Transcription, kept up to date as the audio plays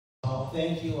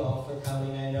thank you all for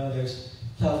coming. I know there's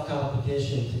tough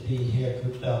competition to be here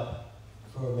cooped up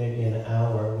for maybe an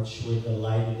hour, which we're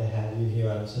delighted to have you here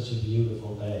on such a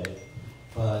beautiful day.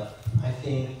 But I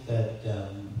think that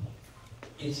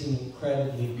it's an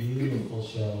incredibly beautiful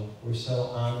show. We're so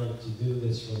honored to do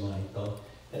this for Michael.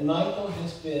 And Michael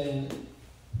has been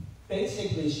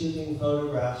basically shooting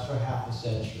photographs for half a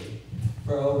century,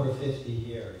 for over 50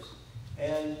 years.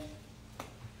 And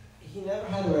he never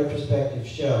had a retrospective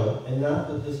show, and not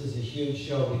that this is a huge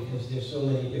show because there's so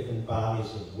many different bodies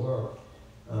of work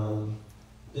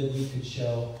that we could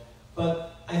show.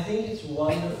 But I think it's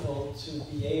wonderful to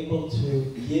be able to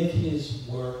give his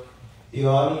work the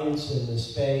audience and the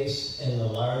space and the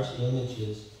large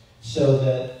images so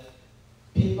that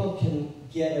people can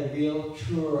get a real,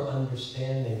 truer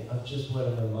understanding of just what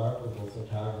a remarkable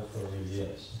photographer he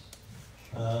is.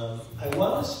 I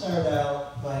want to start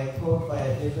out by a quote by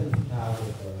a different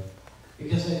photographer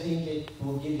because I think it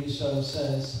will give you some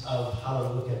sense of how to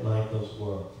look at Michael's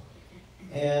work.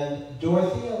 And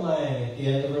Dorothea Lange, at the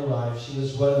end of her life, she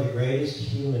was one of the greatest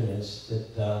humanists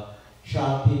that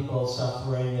shot people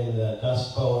suffering in the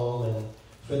Dust Bowl, and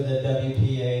for the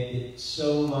WPA did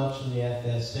so much in the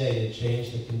FSA to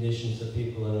change the conditions of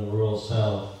people in the rural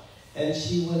South. And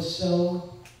she was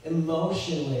so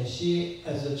emotionally, she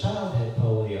as a child had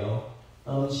polio,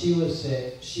 she was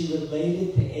sick, she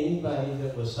related to anybody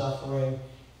that was suffering,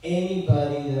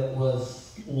 anybody that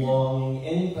was longing,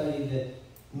 anybody that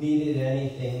needed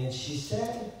anything. And she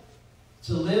said,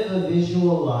 to live a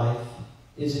visual life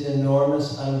is an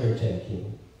enormous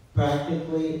undertaking,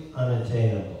 practically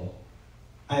unattainable.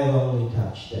 I've only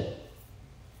touched it.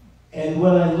 And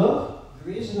when I look, the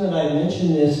reason that I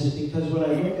mention this is because when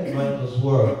I look at Michael's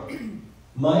work,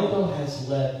 Michael has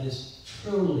led this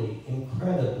truly,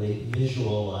 incredibly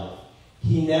visual life.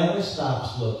 He never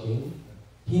stops looking.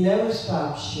 He never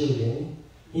stops shooting.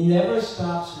 He never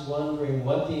stops wondering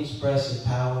what the expressive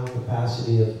power and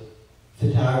capacity of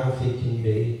photography can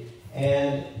be.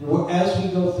 And as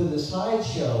we go through the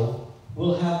slideshow,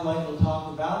 we'll have Michael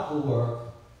talk about the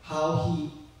work, how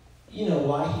he,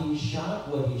 why he shot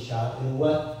what he shot, and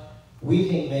what we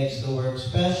think makes the work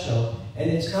special. And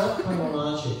it's not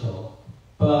chronological,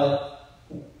 but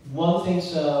one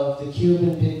thinks of the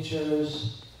Cuban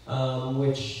pictures,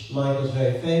 which Michael's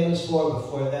very famous for.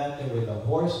 Before that, there were the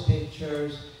horse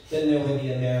pictures. Then there were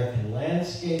the American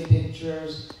landscape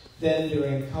pictures. Then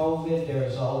during COVID,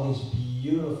 there's all these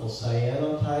beautiful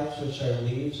cyanotypes, which are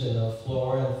leaves in the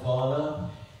flora and fauna.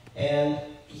 And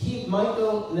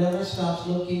Michael never stops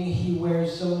looking. He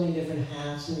wears so many different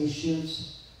hats, and he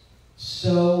shoots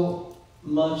so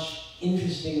much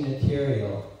interesting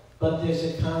material. But there's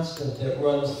a constant that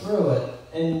runs through it.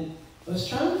 And I was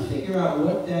trying to figure out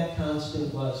what that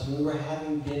constant was. We were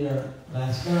having dinner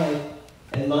last night,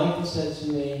 and Michael said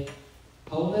to me,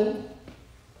 Holden,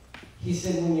 he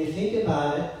said, when you think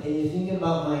about it, and you think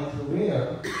about my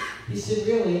career, he said,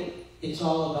 really, it's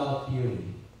all about beauty.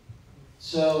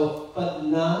 So, but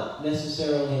not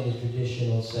necessarily in the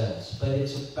traditional sense, but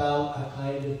it's about a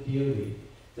kind of beauty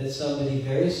that somebody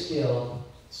very skilled,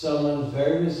 someone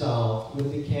very resolved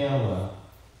with the camera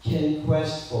can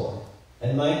quest for.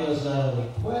 And Michael has not only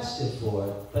quested for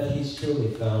it, but he's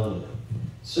truly found it.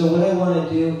 So what I want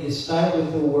to do is start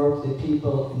with the work that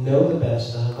people know the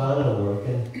best, the Havana work,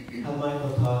 and how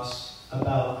Michael talks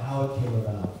about how it came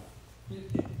about.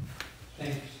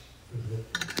 Thanks for the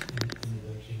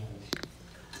introduction.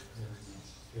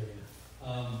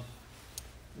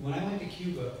 When I went to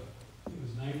Cuba, it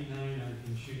was 99, I've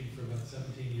been shooting for about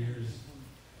 17 years.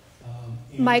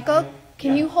 Michael,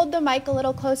 can you hold the mic a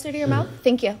little closer to your mouth?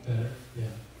 Thank you. Better,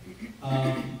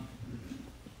 yeah.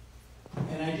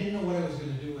 And I didn't know what I was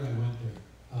going to do when I went there.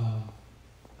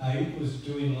 I was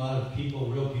doing a lot of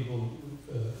real people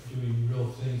doing real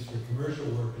things for commercial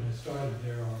work, and I started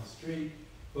there on the street,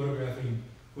 photographing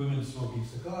women smoking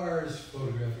cigars,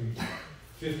 photographing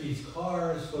 50s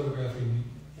cars, photographing,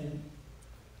 and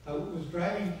I was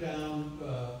driving down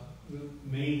the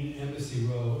main embassy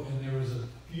row, and there was a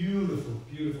beautiful,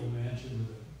 beautiful mansion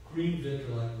with a green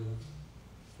vitrolite roof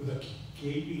with a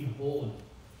gaping hole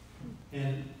in it.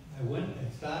 And I went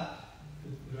and stopped,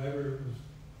 the driver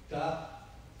stopped,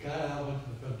 got out, went to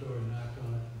the front door and knocked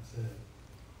on it and said,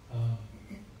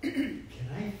 can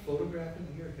I photograph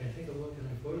in here? Can I take a look? Can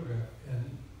I photograph?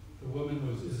 And the woman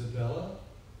was Isabella,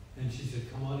 and she said,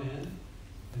 come on in.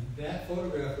 And that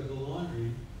photograph of the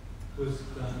laundry was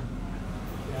done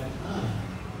at that time.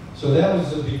 So that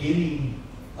was the beginning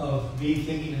of me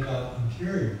thinking about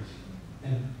interiors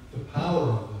and the power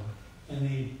of them, and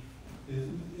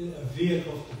a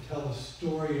vehicle to tell a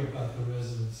story about the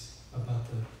residents, about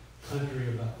the country,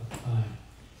 about the time.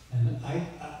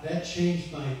 that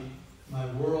changed my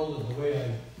world and the way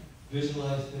I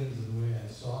visualized things and the way I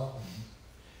saw things.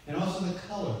 And also the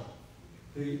color,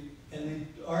 and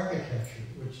the architecture,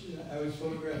 which I was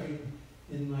photographing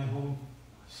in my home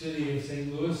city of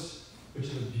St. Louis, which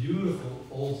is a beautiful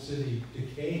old city,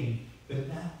 decaying, but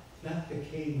not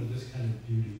decaying with this kind of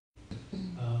beauty.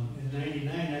 In '99,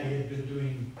 I had been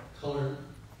doing color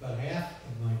about half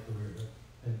of my career.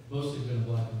 I'd mostly been a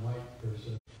black and white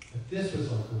person. But this was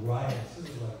like riots. This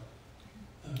was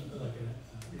like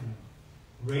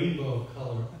a rainbow of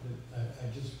color. I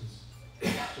just was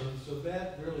so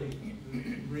that really, the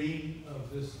green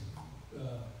of this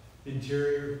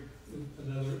interior,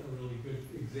 another really good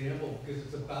example, because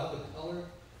it's about the color,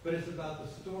 but it's about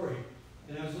the story.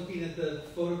 And I was looking at the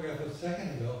photograph a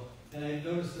second ago, and I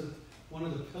noticed that one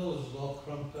of the pillows was all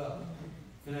crumped up.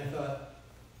 And I thought,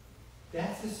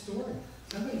 that's the story.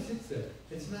 Somebody sits there.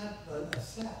 It's not a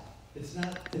set. It's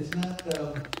real.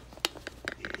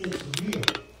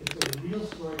 It's a real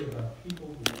story about people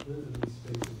who live in these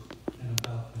spaces and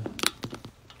about them.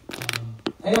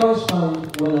 I always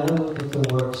find when I look at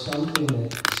the work something that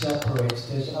separates.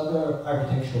 There's other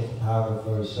architectural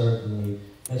photographers, certainly.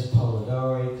 There's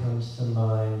Polidori comes to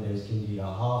mind. There's Candida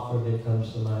Hoffer that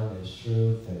comes to mind. There's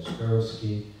Struth. There's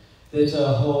Gursky. There's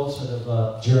a whole sort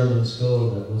of German school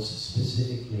that was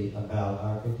specifically about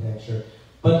architecture.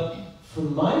 But for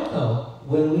Michael,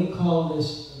 when we call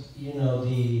this,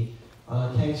 the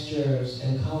textures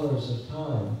and colors of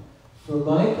time, for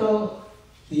Michael,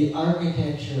 the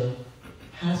architecture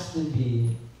has to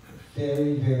be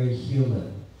very, very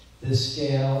human. The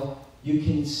scale, you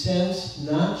can sense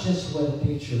not just what a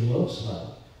picture looks like,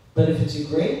 but if it's a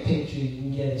great picture, you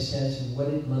can get a sense of what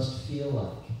it must feel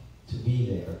like to be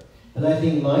there. And I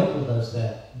think Michael does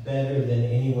that better than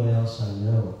anyone else I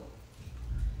know.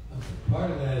 Part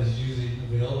of that is using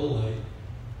available light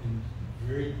and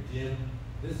very dim.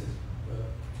 This is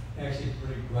actually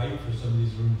pretty bright for some of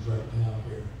these rooms right now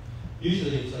here.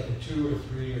 Usually it's like a 2 or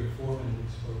 3 or 4 minute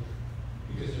exposure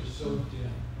because they're so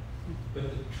dim. But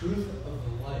the truth of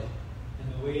the light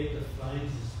and the way it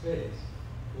defines the space,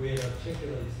 the way it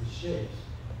articulates the shapes,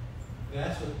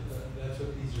 that's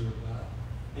what these are about.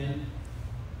 And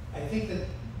I think that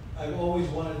I've always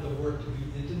wanted the work to be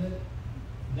intimate.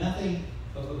 Nothing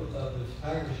of the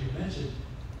photographers you mentioned,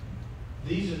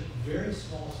 these are very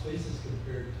small spaces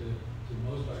compared to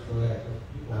most architectural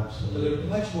people. Absolutely. So they're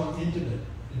much more intimate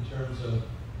in terms of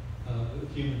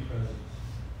human presence.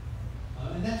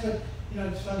 And that's what,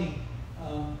 it's funny.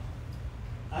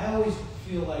 I always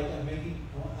feel like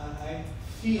I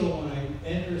feel when I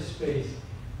enter a space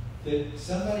that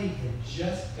somebody had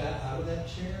just got out of that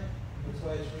chair, that's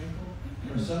why it's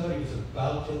wrinkled, or somebody was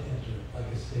about to enter,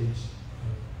 like a stage.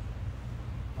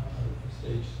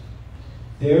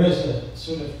 There is a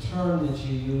sort of term that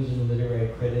you use in literary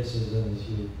criticism as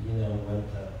you went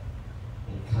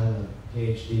in kind of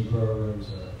PhD programs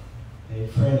or paid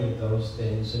for any of those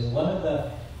things. And one of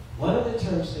the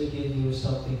terms they give you is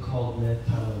something called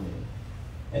metonymy.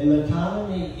 And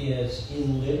metonymy is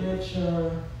in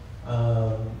literature,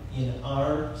 in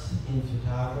art, in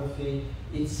photography,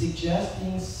 it's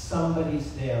suggesting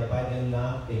somebody's there by them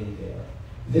not being there.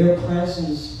 Their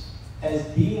presence as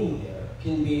being there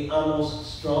can be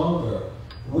almost stronger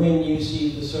when you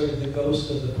see the sort of the ghost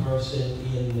of the person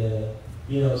in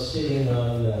sitting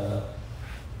on the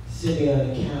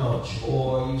couch,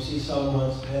 or you see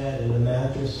someone's bed and the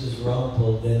mattress is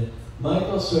rumpled, and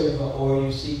Michael or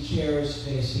you see chairs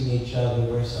facing each other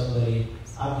where somebody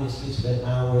obviously spent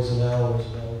hours and hours,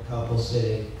 a couple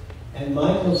sitting. And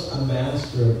Michael's a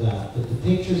master of that the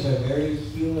pictures are very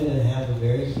human and have a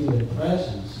very human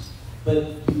presence,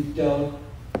 but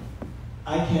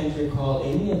I can't recall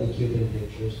any of the Cuban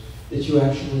pictures that you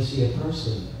actually see a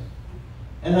person there.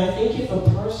 And I think if a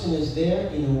person is there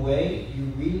in a way, you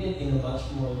read it in a much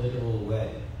more literal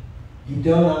way. You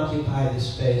don't occupy the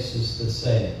spaces the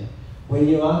same. When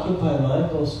you occupy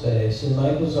Michael's space, and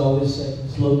Michael's always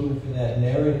looking for that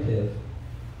narrative,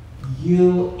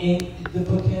 the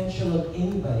potential of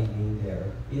anybody being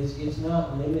there is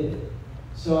not limited.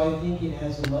 So I think it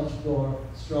has a much more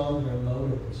stronger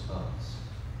emotive response.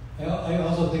 I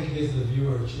also think it gives the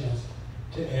viewer a chance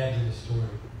to add to the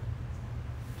story,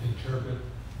 to interpret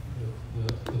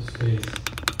the space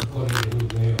according to who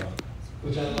they are,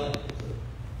 which I like.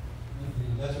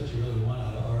 That's what you really want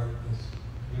out of art, is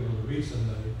to be able to reach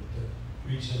somebody, to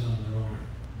reach in on their own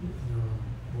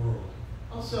world.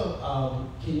 Also,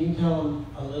 can you tell them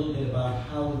a little bit about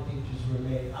how the pictures were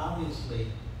made? Obviously,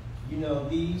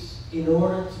 these, in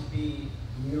order to be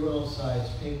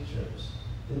mural-sized pictures,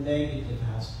 the negative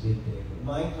has to be big.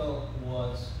 Michael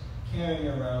was carrying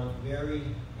around very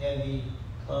heavy,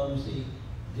 clumsy,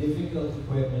 difficult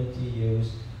equipment to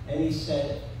use. And he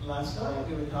said, last night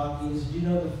we were talking, he said, you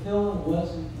know, the film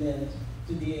wasn't meant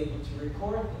to be able to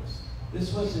record this.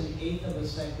 This was an 1/8 of a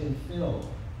second film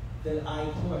that I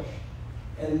pushed.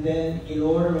 And then in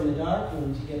order in the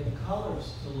darkroom to get the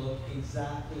colors to look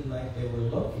exactly like they were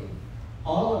looking.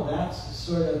 All of that's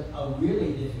sort of a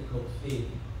really difficult feat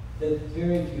that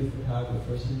very few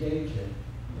photographers engage in.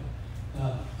 I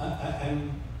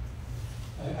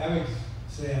would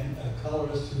say I'm a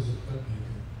colorist who's a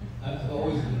printmaker. I've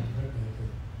always been a printmaker.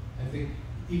 I think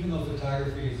even though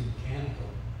photography is mechanical,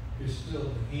 there's still,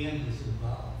 the hand is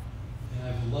involved. And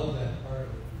I've loved that part of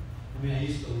it. I mean, I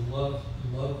used to love to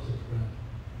print.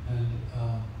 And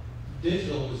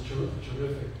digital was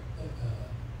terrific.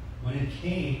 When it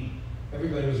came,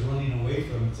 everybody was running away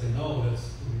from it, saying, no,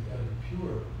 we've got to be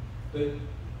pure. But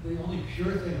the only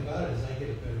pure thing about it is I get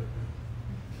a better print.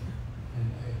 And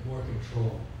I have more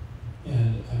control.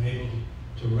 And I'm able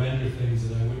to render things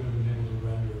that I wouldn't have been able to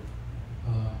render.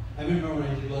 I remember when I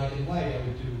did black and white, I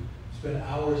would spend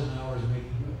hours and hours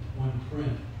making one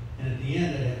print. And at the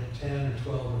end, I'd have 10 or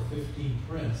 12 or 15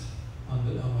 prints on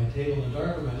my table in the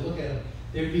darkroom. I'd look at them.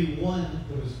 There'd be one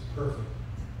that was perfect.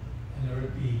 And there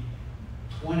would be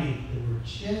 20 that were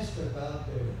just about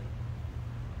there.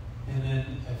 And then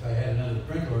if I had another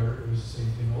print order, it was the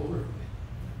same thing over again.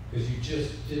 Because you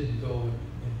just didn't go and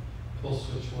pull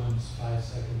switch ones, 5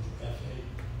 seconds, F8.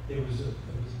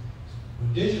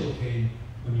 When digital came,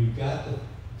 when you got the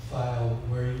file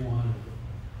where you wanted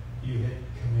it, you hit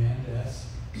Command S,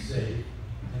 save.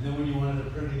 And then when you wanted to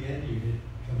print again, you hit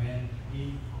Command E,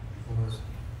 or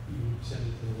you send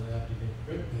it to the lab to get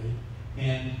print made.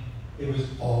 And it was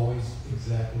always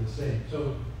exactly the same.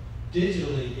 So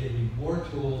digitally, it gave me more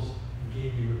tools and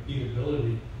gave me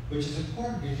repeatability, which is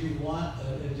important because you want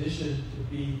an edition to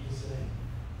be the same.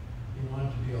 You want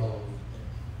it to be all over the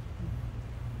place.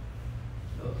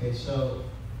 Okay, so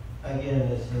again,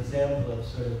 it's an example of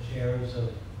sort of chairs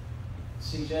of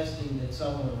suggesting that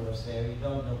someone was there. You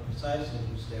don't know precisely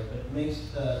who's there, but it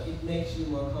makes you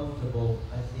more comfortable,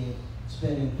 I think,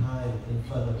 spending time in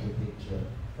front of the picture.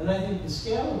 And I think the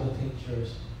scale of the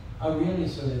pictures are really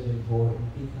sort of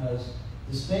important because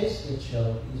the space that's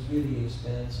shown is really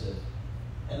expansive.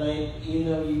 And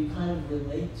you kind of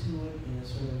relate to it in a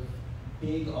sort of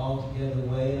big, altogether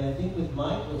way. And I think with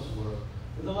Michael's work,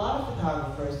 with a lot of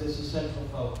photographers, there's a central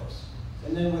focus.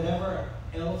 And then whatever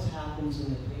else happens in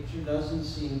the picture doesn't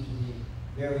seem to be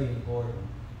very important.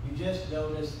 You just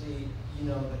notice the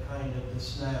kind of the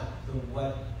snap, the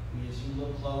what, as you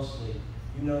look closely,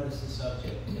 you notice the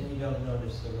subject, and you don't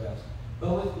notice the rest.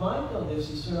 But with Michael, there's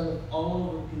a sort of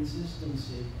all-over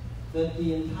consistency that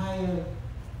the entire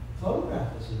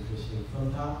photograph is interesting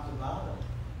from top to bottom.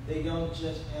 They don't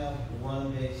just have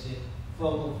one basic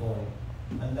focal point,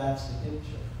 and that's the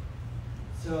picture.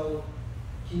 So,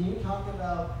 can you talk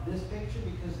about this picture?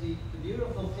 Because the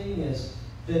beautiful thing is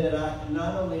that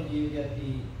not only do you get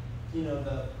the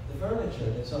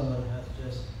furniture that someone has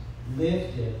just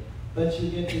lived in, but you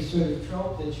get this sort of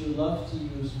trope that you love to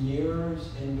use mirrors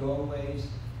and doorways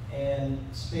and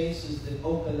spaces that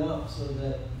open up so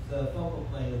that the focal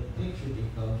plane of the picture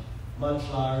becomes much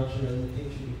larger and the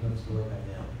picture becomes more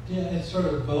dynamic. Yeah, it's sort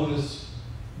of bonus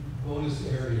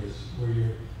areas where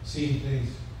you're seeing things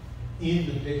in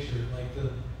the picture, like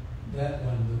that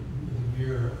one, the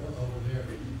mirror over there.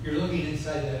 You're looking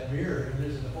inside that mirror and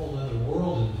there's a whole other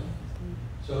world in there.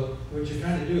 So what you're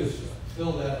trying to do is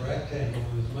fill that rectangle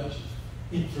with as much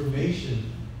information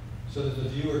so that the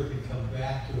viewer can come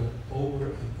back to it over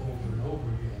and over and over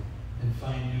again and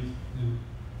find new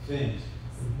things.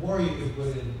 The more you can put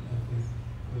in, I think,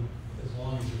 as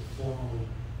long as you're formally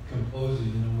composing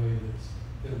in a way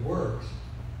that works,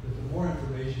 that the more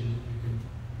information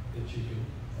that you can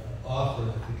offer, I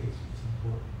think it's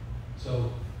important. So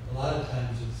a lot of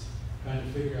times it's trying to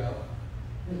figure out.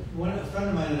 A friend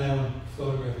of mine and I went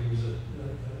photographing. He was an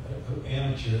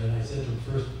amateur, and I said to him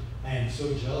first, "I am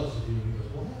so jealous of you." And he goes,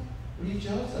 "What? What are you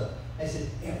jealous of?" I said,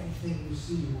 "Everything you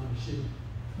see, you want to shoot."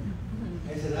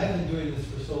 I said, "I've been doing this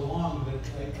for so long that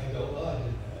I go, oh, I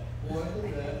did that. Oh, I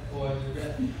did that. Oh, I did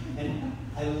that." And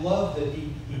I love that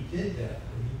he did that.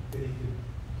 That he could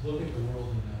look at the world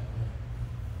in that way.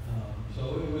 So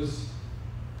it was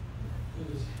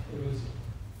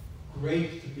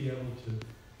great to be able to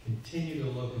continue to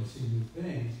look and see new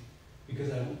things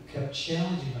because I kept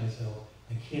challenging myself.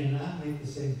 I cannot make the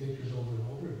same pictures over and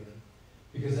over again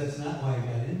because that's not why I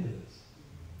got into this.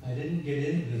 I didn't get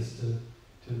into this to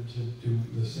do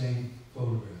the same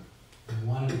photograph. I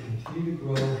wanted to continue to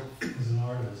grow as an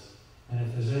artist. And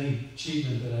if there's any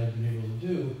achievement that I've been able to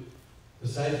do,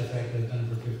 Besides the fact that I've done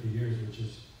it for 50 years, which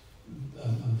is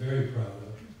I'm very proud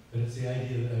of, but it's the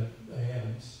idea that I've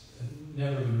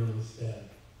never been really static.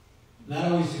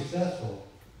 Not always successful,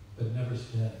 but never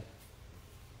static.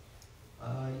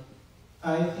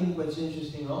 I think what's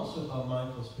interesting also about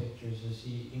Michael's pictures is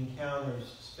he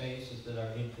encounters spaces that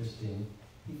are interesting.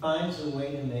 He finds a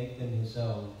way to make them his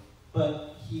own,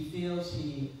 but he feels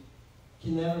he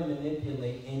can never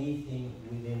manipulate anything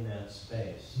within that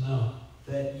space. No.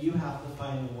 That you have to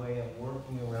find a way of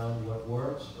working around what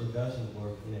works or doesn't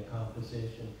work in a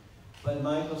composition. But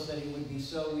Michael said it would be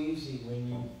so easy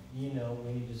when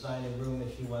when you design a room,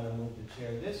 if you want to move the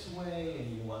chair this way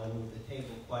and you want to move the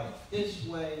table quite this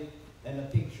way, and the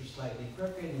picture slightly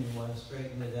crooked and you want to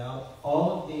straighten it out.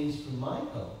 All of these for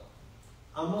Michael,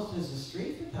 almost as a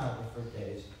street photographer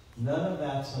days, none of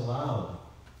that's allowed.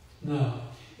 No.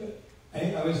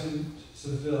 I was in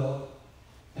Seville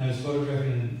and I was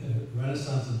photographing a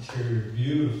Renaissance interior,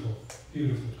 beautiful,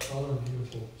 beautiful color,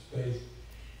 beautiful space.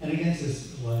 And against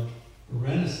this like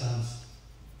Renaissance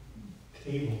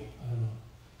table, I don't know,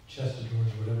 chest of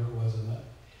drawers, whatever it was, and it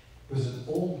was an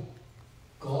old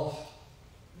golf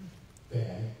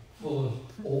bag full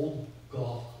of old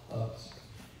golf clubs.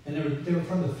 And they were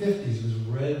from the 50s. It was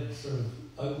red, sort of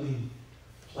ugly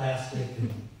plastic,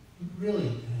 and really,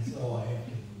 and I said, oh, I have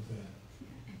to move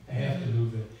that. I have to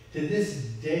move it. To this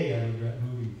day, I regret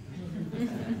moving it.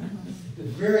 At the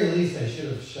very least, I should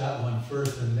have shot one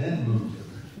first and then moved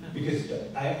it. Because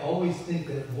I always think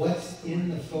that what's in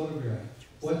the photograph,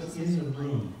 what's in the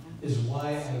room, is why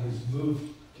I was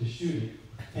moved to shoot it.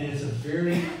 And it's a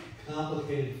very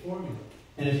complicated formula.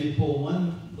 And if you pull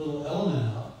one little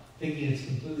element out, thinking it's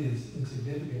completely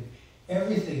insignificant,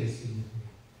 everything is significant.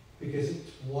 Because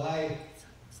it's why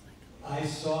I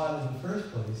saw it in the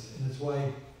first place, and it's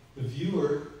why the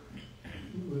viewer,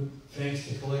 thanks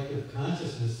to collective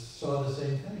consciousness, saw the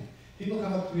same thing. People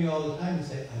come up to me all the time and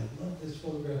say, I love this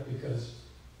photograph because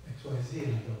X, Y, Z,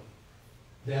 and I go,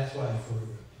 that's why I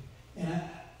photographed it. And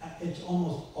it's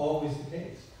almost always the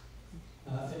case.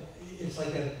 It's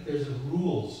like there's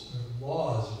rules or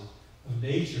laws of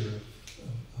nature,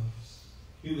 of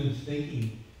human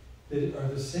thinking that are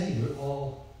the same. We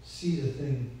all see the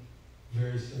thing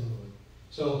very similarly.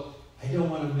 So I don't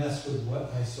want to mess with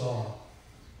what I saw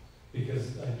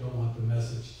because I don't want the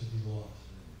message to be lost.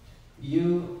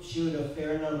 You shoot a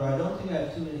fair number. I don't think I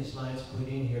have too many slides put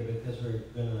in here because we're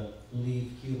going to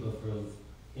leave Cuba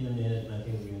in a minute, and I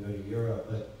think we're going to go to Europe.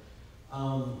 But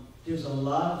there's a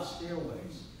lot of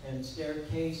stairways and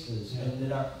staircases, and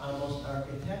that are almost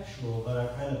architectural, but are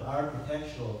kind of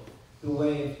architectural the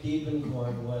way if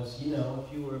Diebenkorn was,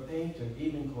 if you were a painter,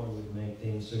 Diebenkorn would make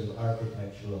things sort of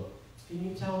architectural. Can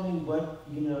you tell me what,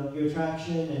 your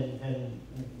attraction and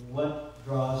what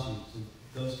draws you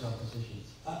to those compositions?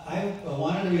 I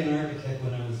wanted to be an architect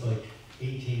when I was like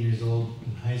 18 years old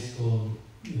in high school.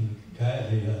 And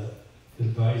the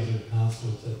advisor, the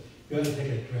counselor said, you ought to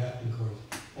take a drafting course.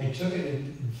 I took it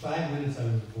in 5 minutes I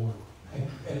was born.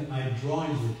 And my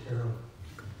drawings were terrible.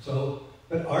 So,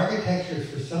 but architecture,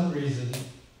 for some reason,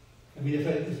 I mean,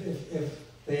 if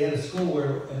they had a school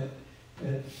where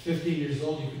at 15 years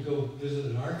old you could go visit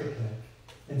an architect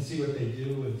and see what they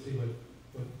do and see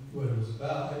what it was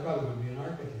about, I probably would be an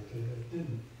architect. I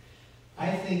didn't.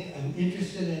 I think I'm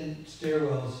interested in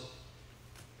stairwells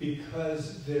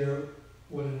because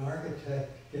when an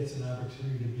architect gets an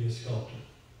opportunity to be a sculptor.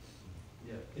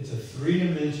 Yeah. It's a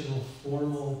three-dimensional,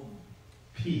 formal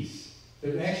piece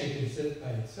that actually can sit by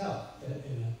itself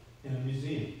in a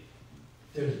museum.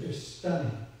 They're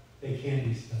stunning. They can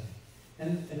be stunning.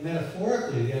 And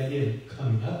metaphorically, the idea of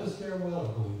coming up a stairwell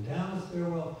or going down a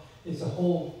stairwell, it's a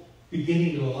whole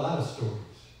beginning to a lot of stories,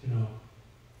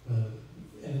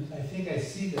 and I think I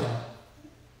see that,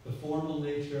 the formal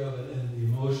nature of it and the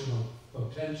emotional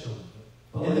potential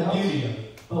of it, and the beauty of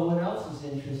it. But what else is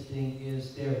interesting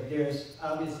is there's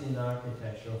obviously an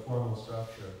architecture, a formal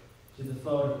structure to the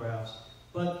photographs,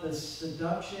 but the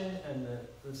seduction and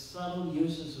the subtle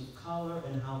uses of color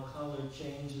and how color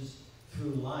changes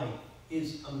through light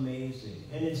is amazing.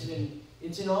 And it's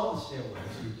in all the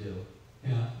stairways you do.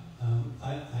 Yeah.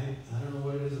 I don't know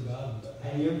what it is about it.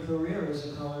 And your career as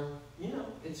a color,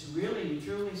 it's really, you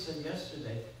truly said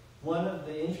yesterday, one of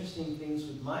the interesting things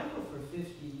with Michael for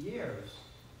 50 years,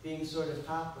 being sort of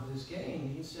top of his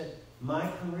game, he said,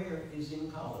 my career is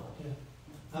in color. Yeah.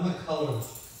 I'm a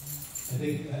colorist. I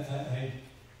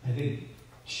think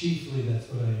chiefly that's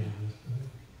what I am.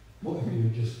 What if you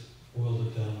just boiled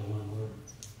it down to one word?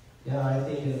 Yeah, I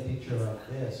think in a picture like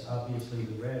this, obviously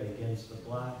the red against the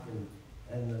black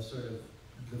and the sort of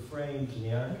the frames and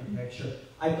the architecture.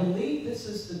 I believe this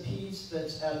is the piece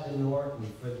that's at the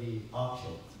Norton for the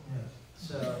auction. Yes.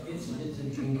 So it's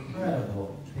an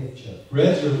incredible picture.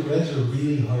 Reds are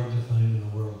really hard to find in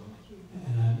the world,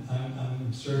 and I'm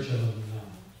in search of them now.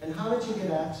 And how did you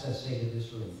get access, say, to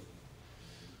this room?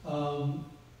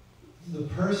 The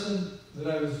person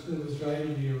that was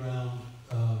driving me around,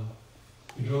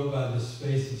 we drove by this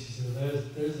space, and she said,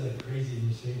 "There's that crazy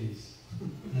Mercedes."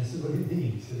 And I said, "What do you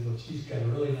mean?" He said, "Well, she's got a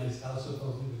really nice house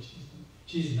supposedly, but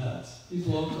she's nuts. She's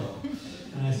loco."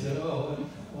 And I said, "Oh,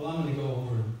 well, I'm going to go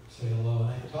over and say hello."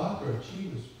 And I talked to her. She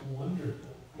was wonderful,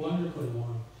 wonderfully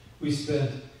warm. We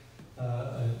spent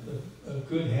a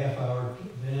good half hour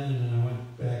then, and then I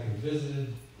went back and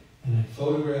visited, and I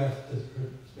photographed her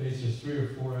space. There's 3 or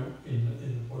 4 in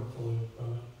the portfolio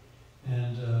from it.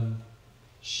 And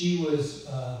she was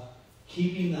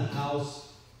keeping the house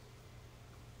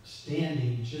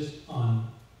standing just on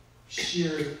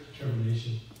sheer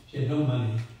determination. She had no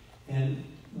money. And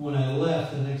when I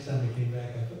left, the next time I came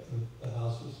back, I thought the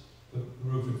house was, the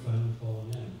roof had finally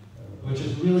fallen in, which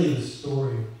is really the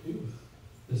story of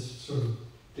this sort of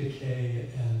decay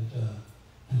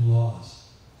and loss.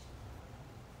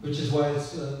 Which is why it's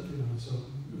so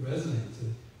it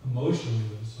resonates emotionally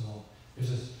with us all.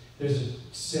 There's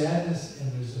a sadness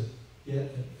and there's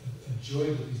yet a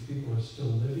joy that these people are still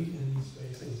living in these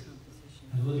spaces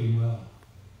and living well.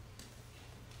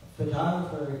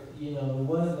 Photographer,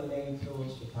 one of the main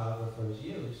tools photographers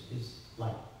use is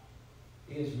light.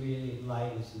 Because really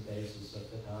light is the basis of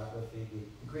photography.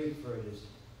 The Greek for it is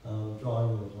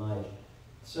drawing with light.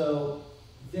 So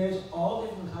there's all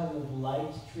different kinds of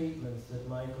light treatments that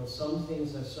Michael, some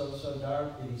things are so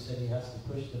dark that he said he has to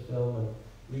push the film and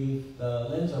leave the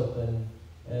lens open,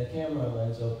 camera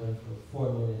lens open for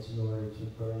 4 minutes in order to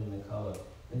burn in the color.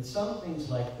 And some things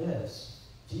like this,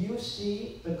 do you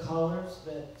see the colors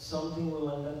that something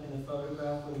will end up in a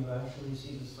photograph when you actually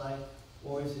see the site,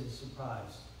 or is it a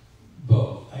surprise?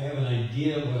 Both. I have an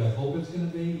idea of what I hope it's going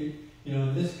to be.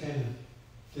 In this kind of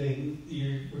thing,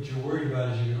 what you're worried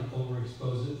about is you're going to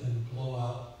overexpose it and blow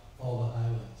out all the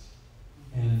highlights.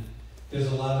 And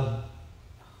there's a lot of,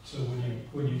 so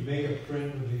when you make a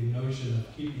print with the notion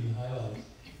of keeping the highlights,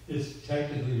 it's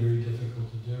technically very difficult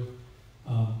to do.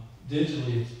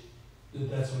 Digitally,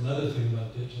 that's another thing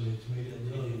about digitally. It's made it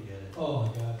really. Oh my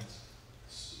God!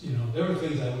 There were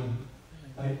things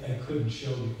I couldn't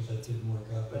show because that didn't work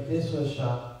out. But this was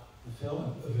shot the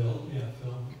film.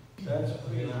 Film. That's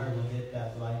pretty hard to get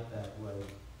that light that way.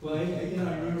 Well, I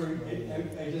remember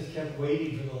I just kept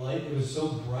waiting for the light. It was so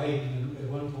bright, and at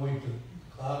one point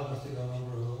the cloud must have gone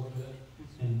over a little bit,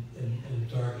 and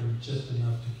darkened just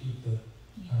enough to keep the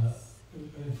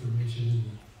information in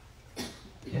there.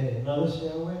 Okay, another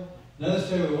stairway? Another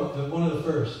stairway, one of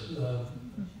the first.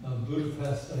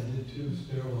 Budapest, I did 2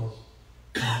 stairwells.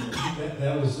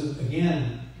 That was,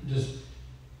 again, just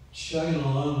chugging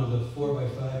along with a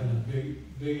 4x5 and a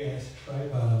big ass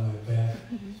tripod on my back.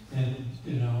 And,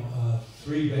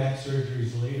 3 back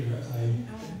surgeries later,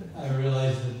 I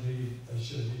realized that I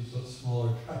should have used a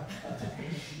smaller tripod.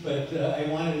 But I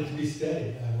wanted it to be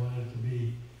steady. I wanted it to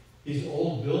be these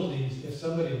old buildings. If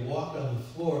somebody walked on the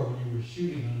floor when you were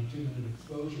shooting on a 2-minute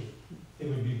exposure, it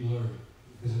would be blurry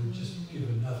because it would just give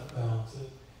enough balance.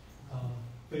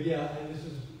 But yeah,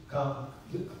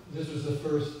 this was the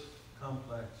first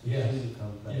complex. Yes. Really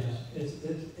complex. Yeah.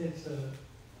 It's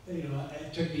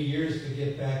it took me years to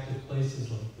get back to places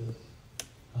like this.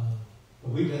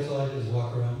 But that's all I did is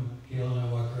walk around. Gail and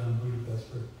I walk around Budapest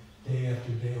for day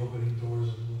after day, opening doors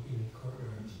and looking at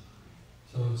courtyards.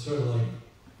 So it's sort of like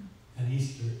an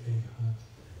Easter egg hunt.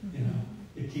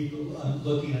 You keep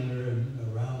looking under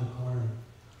and around the corner,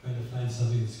 trying to find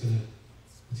something that's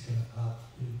gonna pop.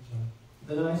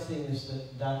 The nice thing is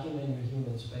that documenting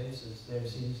human spaces, there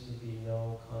seems to be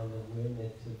no kind of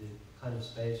limit to the kind of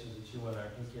spaces that you want to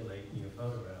articulate in your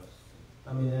photographs.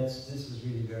 I mean, this is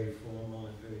really very formal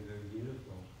and very, very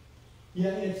beautiful.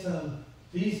 Yeah, it's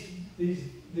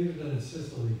they were done in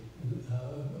Sicily, a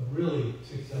really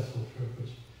successful trip,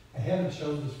 which I haven't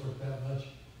shown this work that much.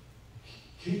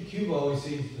 Cuba always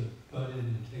seems to butt in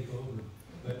and take over,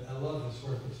 but I love this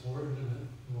work. It's more intimate,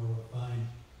 more refined.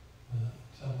 In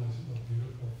some ways, more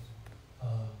beautiful.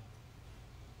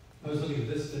 I was looking at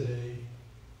this today,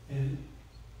 and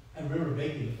I remember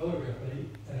making the photograph, and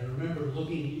I remember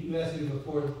looking. You asked me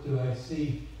before, do I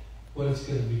see what it's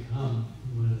going to become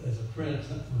as a print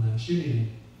when I'm shooting it?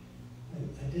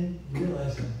 I didn't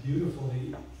realize how beautiful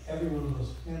every one of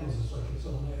those panels is like its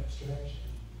own abstraction.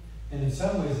 And in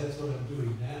some ways, that's what I'm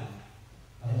doing now.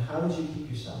 And how did you keep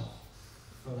yourself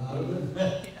from being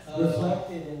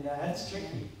reflected in that? That's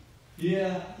tricky.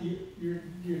 Yeah,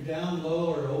 you're down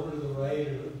low or over to the right,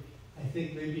 or I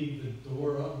think maybe the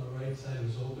door on the right side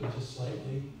was open just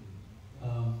slightly.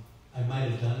 I might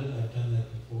have done it. I've done that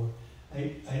before.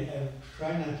 I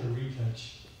try not to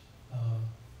retouch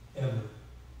ever,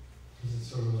 because it's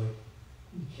sort of like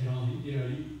you can only,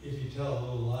 if you tell a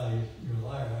little lie, you're a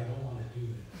liar. I don't want to do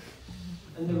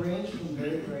that. And the range from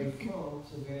very, very full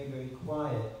to very, very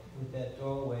quiet with that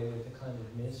doorway with the kind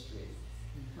of mystery,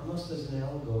 almost as an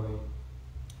allegory.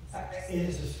 It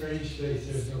is a strange space.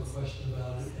 There's no question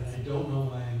about it, and I don't know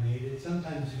why I made it.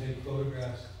 Sometimes you make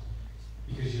photographs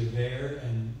because you're there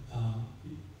and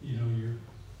you're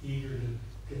eager to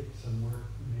get some work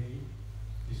made.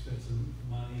 You spend some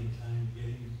money and time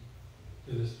getting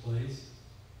to this place,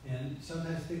 and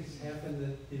sometimes things happen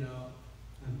that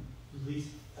at least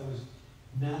I was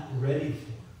not ready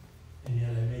for, and yet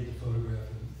I made the photograph,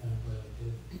 and I'm glad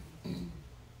I did.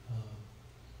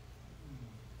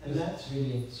 And that's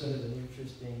really sort of an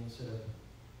interesting sort of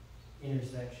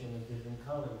intersection of different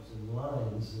colors and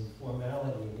lines and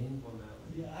formality and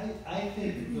informality. Yeah, I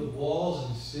think the walls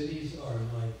in cities are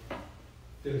like,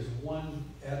 there's one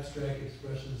abstract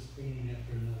expressionist painting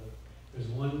after another. There's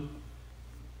one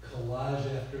collage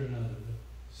after another. The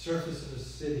surface of a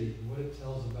city, what it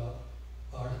tells about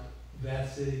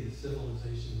that city, the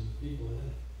civilization, and the people in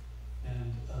it.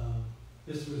 And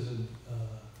this was in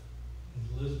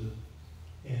Lisbon.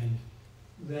 And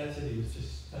that city was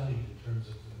just stunning in terms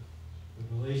of the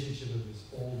relationship of this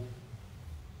old,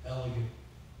 elegant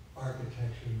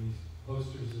architecture, and these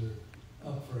posters that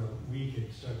are up for a week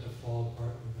and start to fall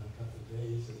apart within a couple of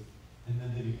days, and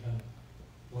then they become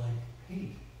like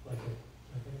paint, like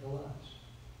a collage.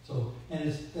 So,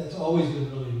 and that's always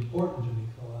been really important to me,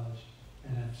 collage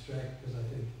and abstract, because I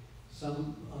think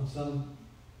on some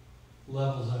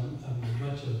levels I'm as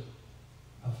much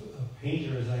a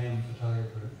painter as I am a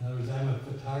photographer. In other words, I'm a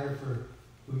photographer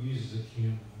who uses a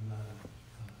camera. I'm not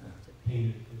a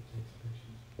painter that takes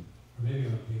pictures. Or maybe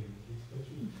I'm a painter that takes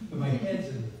pictures. But my head's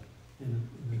in the game,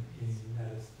 in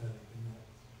that aesthetic, and that.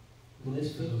 And this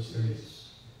picture is,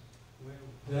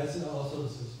 that's also the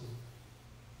system.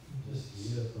 Just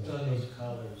beautiful. Those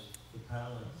colors, the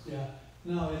palettes. Yeah.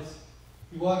 No,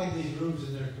 you walk in these rooms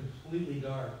and they're completely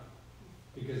dark,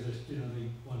 because they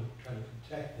want to try to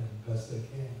protect them best they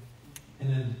can. And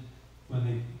then when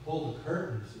they pull the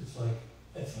curtains, it's like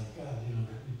God,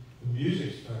 the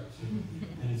music starts,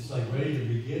 and it's like ready to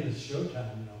begin. It's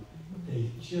showtime,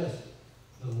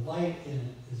 the light in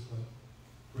it is what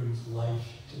brings life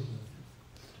to the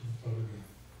photograph.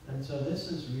 And so this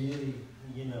is really,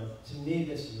 to me,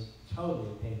 this is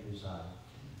totally a painter's eye.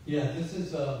 Yeah, this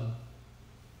is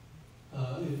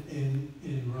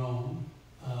in Rome.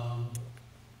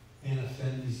 Anna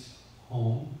Fendi's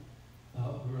home.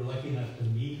 We were lucky enough to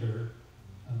meet her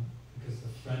because a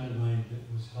friend of mine that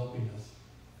was helping us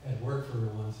had worked for her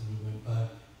once, and we went by.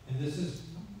 And this is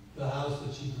the house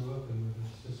that she grew up in with her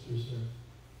sisters,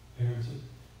 her parents.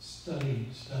 A stunning,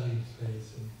 stunning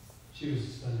space, and she was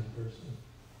a stunning person.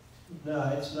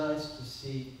 No, it's nice to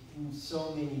see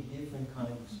so many different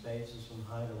kinds of spaces from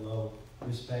high to low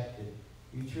respected.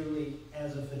 You truly,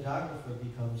 as a photographer,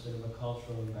 become sort of a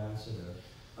cultural ambassador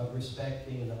of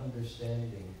respecting and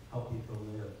understanding how people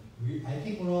live. I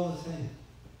think we're all the same.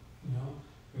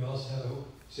 We also have a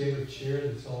favorite chair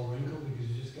that's all wrinkled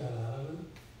because you just got out of it.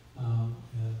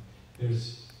 And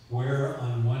there's wear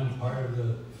on one part of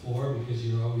the floor because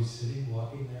you're always sitting,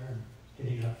 walking there, and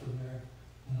getting up from there.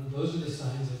 And those are the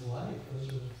signs of life.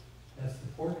 That's the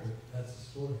portrait. That's the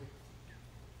story.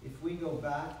 If we go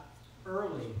back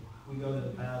early, we go to the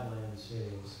Badlands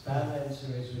series. Badlands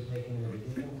series, we're taking a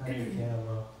different kind of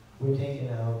camera. We're taking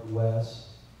out west.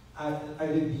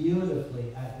 They're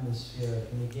beautifully atmospheric.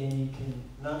 And again, you can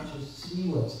not just see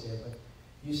what's there, but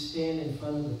you stand in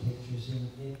front of the pictures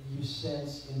and you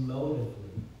sense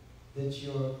emotively that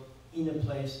you're in a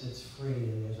place that's free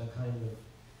and there's a kind of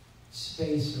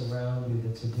space around you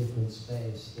that's a different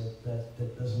space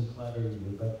that doesn't clutter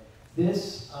you. But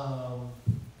this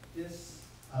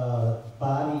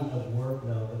body of work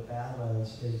now, the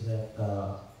Badlands, is at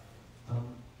the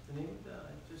name of the,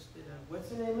 I just did what's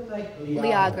the name of that?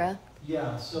 Liagra.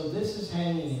 Yeah, so this is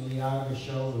hanging in Liagra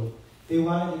showroom. They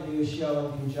wanted to do a show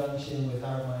in conjunction with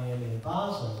Art Miami and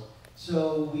Basel,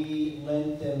 so we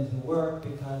lent them the work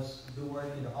because the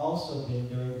work had also been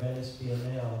during Venice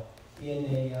Biennale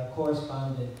in a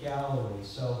correspondent gallery.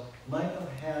 So Michael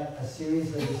had a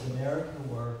series of his American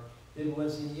work that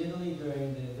was in Italy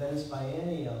during the Venice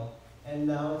Biennial, and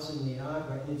now it's in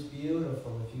Liagra, and it's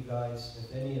beautiful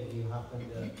if any of you happen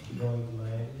to be going to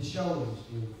Miami. The showroom is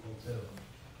beautiful too.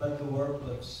 but the work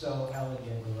looks so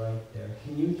elegant right there.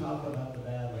 Can you talk about the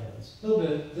Badlands? A little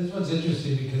bit. This one's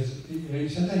interesting because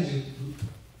sometimes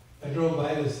I drove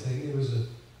by this thing. It was a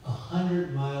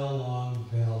 100-mile-long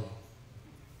valley,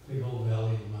 big old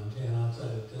valley in Montana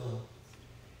outside of Dillon.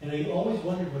 And I always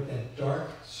wondered what that dark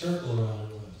circle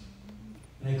around it was.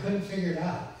 And I couldn't figure it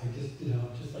out. I just, it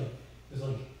was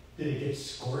like, did it get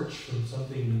scorched from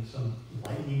something, some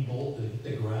lightning bolt that hit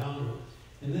the ground?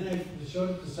 And then I showed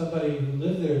it to somebody who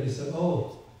lived there, and they said,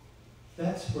 oh,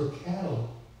 that's where cattle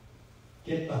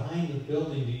get behind the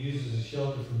building to use as a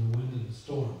shelter from the wind and the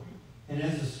storm. And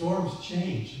as the storms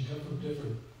change and come from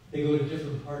they go to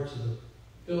different parts of the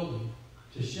building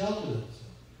to shelter themselves.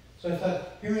 So I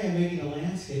thought, here I am making a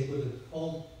landscape with a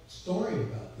whole story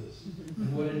about this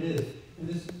and what it is. And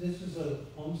this is a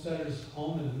homesteader's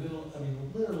home in the middle,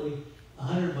 literally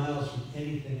 100 miles from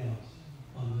anything else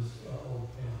on this old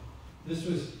town. This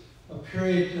was a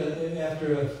period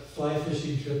after a fly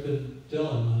fishing trip in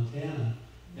Dillon, Montana,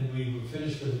 and we were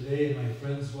finished for the day, and my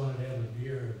friends wanted to have a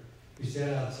beer. We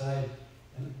sat outside,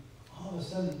 and all of a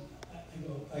sudden, I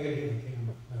go, I gotta get my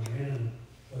camera. I ran, and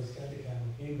I always got the camera,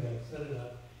 came back, set it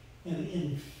up, and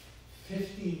in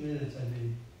 15 minutes, I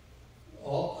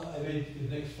made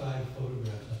the next 5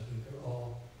 photographs, I think, are all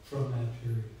from that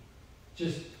period.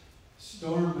 Just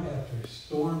storm after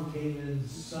storm came in,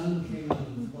 sun came out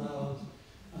of the clouds.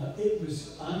 It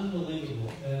was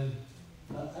unbelievable. And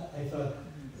I thought,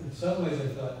 in some ways I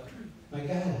thought, my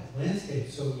God,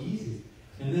 landscape's so easy.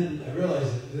 And then I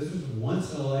realized that this was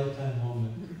once in a lifetime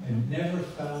moment. I've never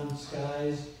found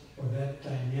skies or that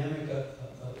dynamic a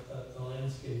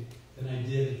landscape than I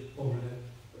did over that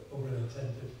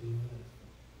 10, 15 minutes.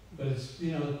 But it's,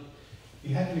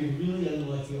 you have to be really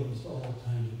unlucky almost all the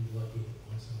time to be lucky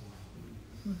once in a while.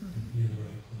 To be in the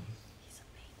right place.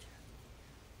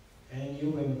 And you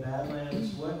were in the Badlands.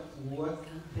 What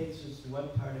takes us to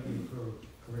what part of your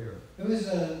career? It was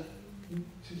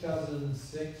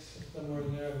 2006, somewhere in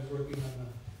there. I was working on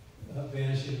a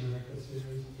Vanishing America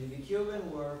series. The Cuban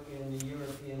work and the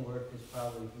European work is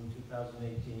probably from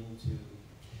 2018 to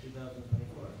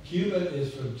 2024. Cuba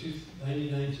is from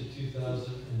 1999 to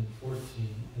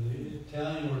 2014, and the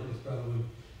Italian work is probably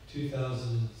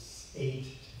 2008 to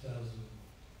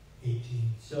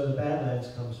 2018. So the Badlands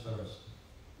comes first.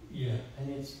 Yeah. And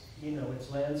it's, it's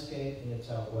landscape and it's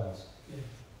out west.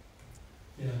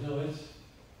 Yeah. Yeah, no,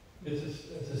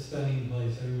 it's a stunning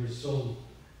place. I mean, we're so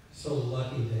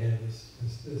lucky to have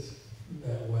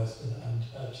that west and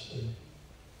untouched and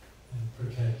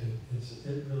protected.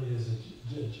 It really is a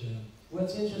gem.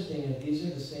 What's interesting is these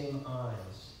are the same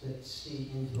eyes that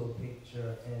see into a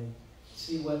picture and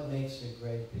see what makes a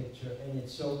great picture, and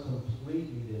it's so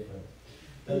completely different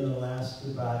than the last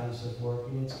 2 bodies of work,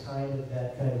 and it's kind of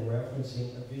that kind of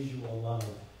referencing a visual life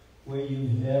where you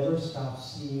never stop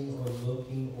seeing or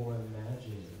looking or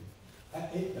imagining. I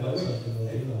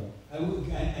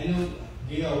know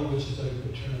Gail wishes I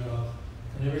could turn it off,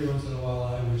 and every once in a while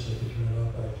I wish I could turn it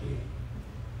off, but I can't.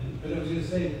 But I was going to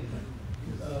say,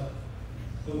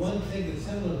 the one thing that's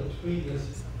similar between this,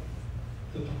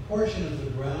 the proportion of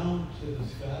the ground to the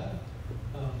sky,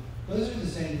 those are the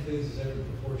same things as every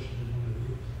proportion in one of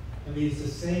you. I mean, it's the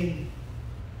same,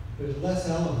 there's less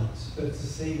elements, but it's the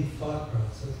same thought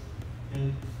process.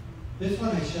 And this one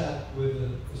I shot with a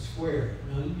square.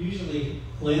 Now, usually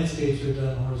landscapes are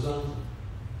done horizontally,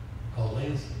 called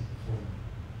landscape before.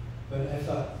 But I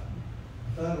thought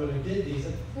when I did these,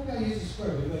 I think I used a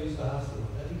square, maybe I used the hospital.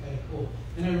 That'd be kind of cool.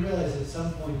 And I realized at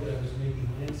some point that I was making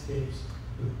landscapes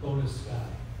with bonus sky.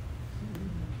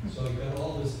 So I got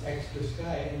all this extra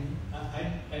sky, and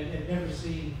I'd never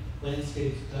seen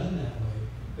landscapes done that way,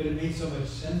 but it made so much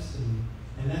sense to me.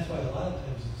 And that's why a lot of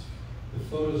times the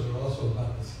photos are also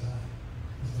about the sky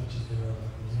as much as they are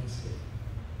about the landscape.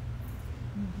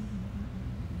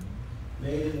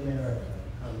 Made in America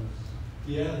comes.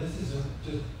 Yeah, this is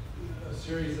just a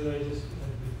series that I've been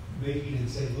making in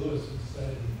St. Louis and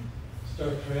decided to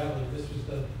start traveling. This was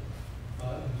done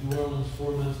in New Orleans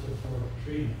 4 months before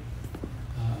Katrina.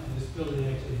 And this building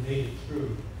actually made it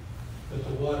through, but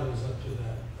the water was up to the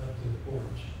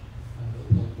porch.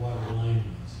 The water line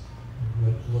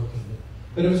was looking.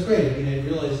 But it was great. I mean, I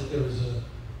realized that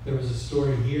there was a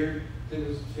story here that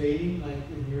was fading, like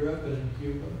in Europe and in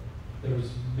Cuba. There was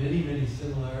many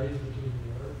similarities between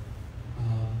the work.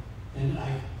 And I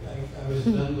was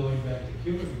done going back to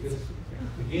Cuba because,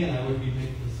 again, I would be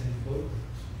making the same photos.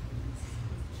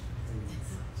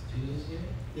 Jesus here?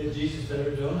 Yeah, Jesus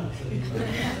better donuts.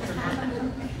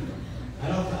 I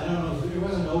don't know. It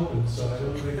wasn't open, so I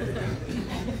don't think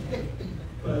it.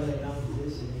 But the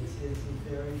composition, it's a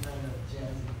very kind of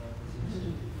jazzy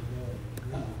composition. Really,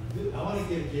 really I want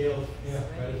to give Gail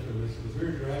half credit for this, because we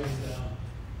were driving down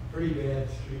a pretty bad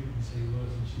street in St. Louis,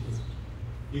 and she goes,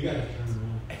 "You got to turn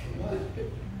around." I said, "What?"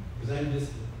 Because I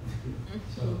missed it.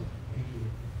 So, thank you.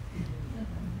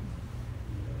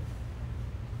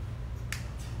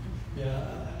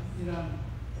 Yeah, you know,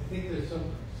 I think there's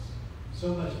so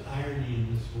much irony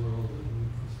in this world,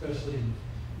 especially in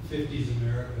 50s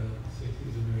America,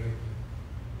 60s America,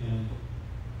 and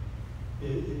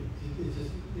it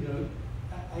just, you know,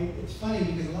 it's funny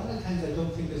because a lot of times I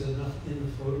don't think there's enough in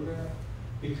the photograph.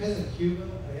 Because of Cuba,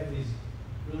 I have these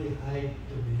really high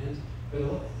demands, but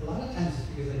a lot of times it's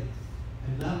because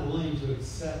I'm not willing to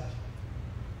accept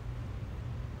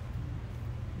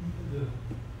the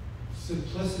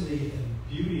simplicity and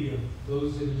beauty of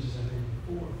those images I made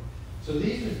before. So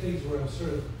these are things where I'm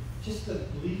sort of just the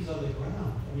leaves on the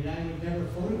ground. I mean, I would never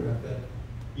photograph that a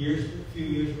few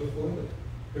years before that.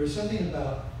 There was something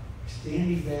about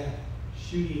standing back,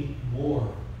 shooting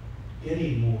more,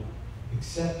 getting more,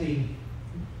 accepting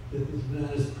that it's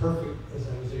not as perfect as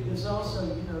I was able to. There's also,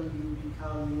 you know, you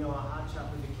become, you know, a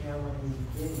hotshot with the camera in the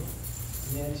beginning.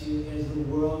 And as the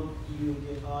world, you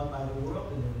get awed by the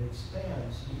world and it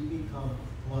expands, you become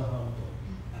more humble.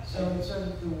 So it's sort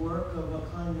of the work of a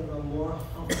kind of a more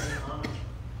humble honor.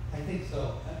 I think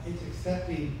so. It's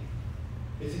accepting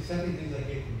things I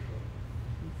can't control.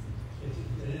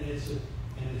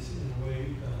 It's in a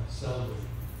way celebrating.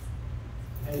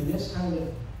 And this kind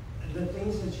of, the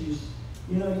things that you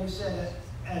said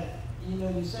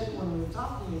you said when we were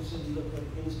talking, you said you look at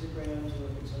Instagrams, you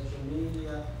look at social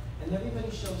media, and everybody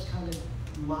shows kind of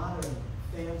modern,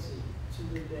 fancy, to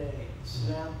the day,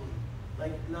 snappy,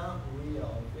 like not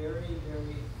real, very,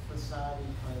 very facade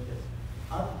kind of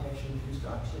architecture and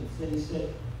construction. Then he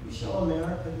said, you show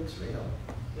America that's real,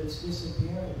 that's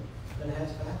disappearing, that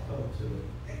has backbone to it.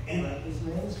 And like this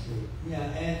Main Street. Yeah,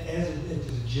 and as it's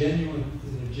genuine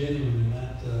and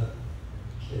not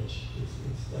kitsch.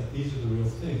 It's like these are the real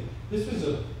things. This was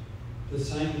the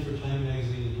assignment for Time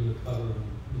Magazine to do a cover on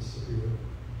Mississippi River.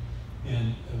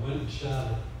 And I went and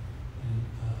shot it, and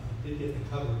I did get the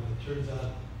cover, but it turns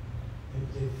out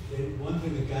one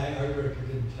thing the art director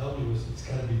didn't tell me was it's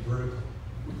got to be vertical.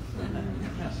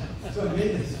 So I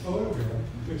made this photograph,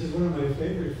 which is one of my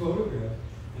favorite photographs,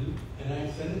 and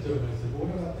I sent it to him. I said, "What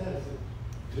about that?" I said,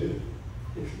 "Dude,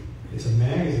 it's a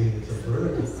magazine. It's a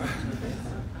vertical."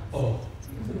 Oh.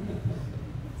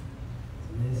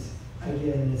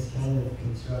 This kind of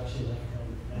construction, like kind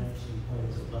of vanishing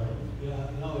points of light. Yeah,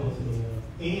 no,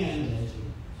 and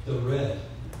the red.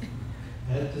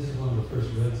 This is one of the first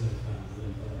reds I found. And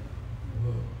I thought,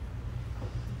 whoa.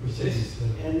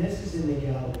 And this is in the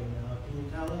gallery now. Can you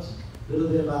tell us a little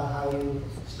bit about how you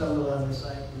stumbled on the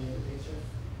site and made the picture?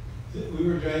 We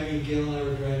were driving, Gail and I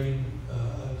were driving, it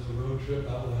was a road trip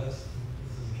out west.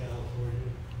 This is California,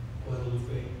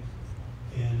 Guadalupe.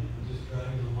 And just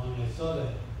driving along, and I saw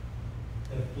that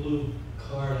blue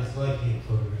car, and I thought, I can't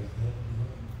photograph that.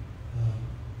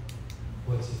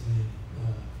 What's his name?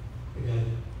 The guy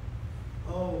that...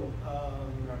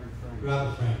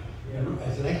 Robert Frank. Yeah.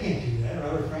 I said, I can't do that.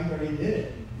 Robert Frank already did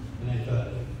it. And I thought,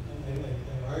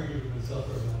 I argued with myself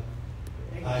for about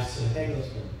 5 seconds.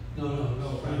 No,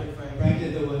 Frank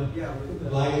did the one, the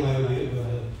black and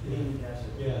white.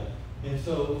 Yeah. And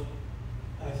so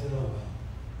I said, oh, wow,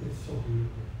 it's so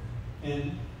beautiful. And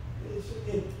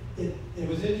it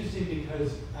was interesting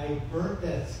because I burnt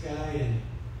that sky in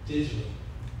digital.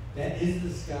 That is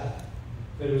the sky.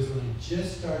 But it was when I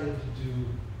just started to do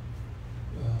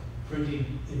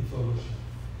printing in Photoshop.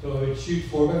 So I would shoot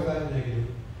 4x5 negative,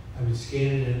 I would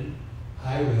scan it in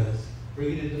high res,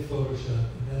 bring it into Photoshop,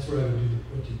 and that's where I would do the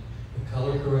printing, the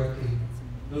color correcting,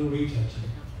 no retouching,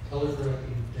 color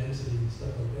correcting, density and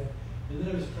stuff like that. And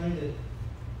then I was trying to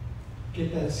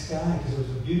get that sky, because it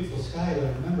was a beautiful sky, but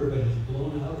I remember it had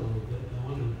blown out a little bit, and I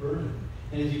wanted to burn it.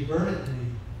 And if you burn it in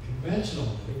the conventional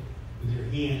way, with your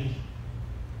hand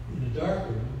in the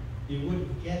darkroom, you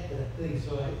wouldn't get that thing.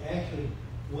 So I actually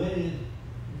went in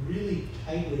really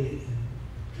tightly and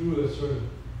drew a sort of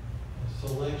a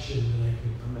selection that I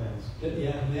could mask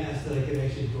that I could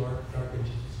actually darken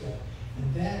just the sky. And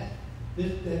that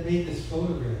made this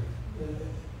photograph.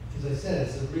 As I said,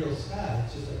 it's a real sky.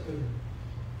 It's just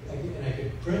and I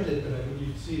could print it, but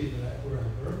you'd see that where I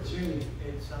burned it.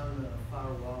 It's on the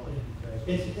far wall.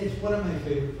 It's one of my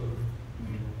favorite photographs.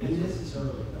 And this is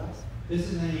early, right? This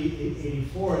is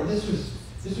 1984, and this was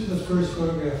the first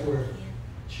photograph where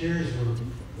chairs were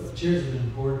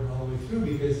important all the way through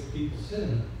because people sit in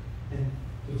them, and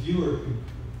the viewer could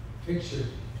picture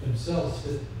themselves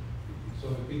sitting. So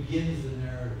it begins the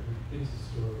narrative, it begins the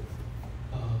story.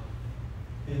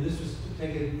 And this was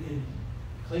taken in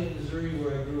Clayton, Missouri,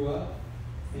 where I grew up,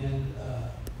 and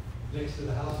next to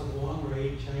the house of Wong, where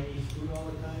I ate Chinese food all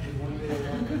the time. And one day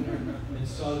I walked in there and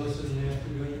saw this in the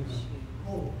afternoon and went,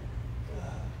 oh,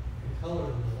 God, the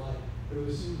color and the light. But it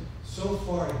was so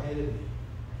far ahead of me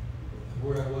of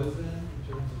where I was then in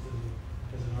terms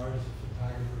of as an artist, a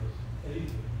photographer,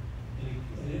 anything.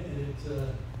 And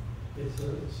it's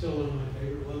still one of my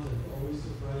favorite ones. I'm always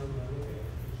surprised when I look at it.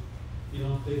 You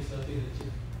don't think something that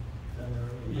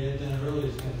you've done early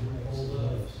is going to hold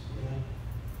up. Yeah.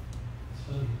 It's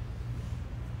funny.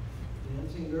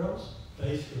 Dancing girls?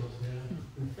 Dice girls,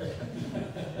 yeah.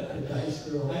 Dice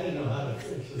girl. I didn't know how to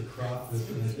actually crop this,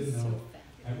 and I didn't know.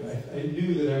 I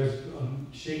knew that I was on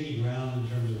shaky ground in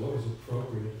terms of what was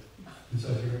appropriate. And so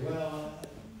I figured, well,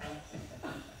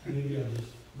 maybe I'll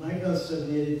just. Michael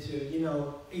submitted to,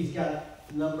 he's got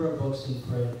a number of books in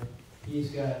print.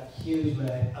 He's got huge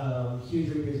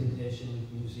representation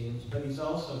with museums, but he's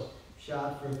also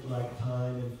shot for like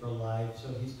Time and for Life, so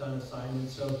he's done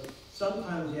assignments. So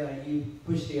sometimes, you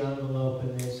push the envelope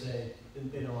and they say,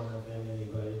 they don't want to offend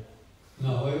anybody.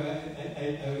 No,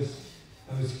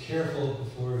 I was careful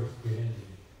before we handed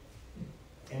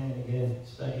it. And again,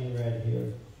 studying right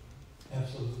here.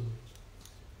 Absolutely.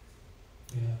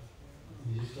 Yeah.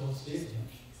 You just don't see it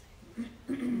much.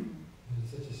 And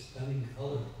it's such a stunning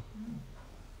color.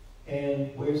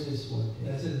 And where's this one?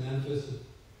 That's in Memphis.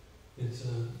 It's a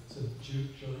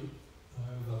juke joint. I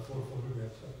have about 4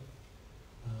 photographs of it.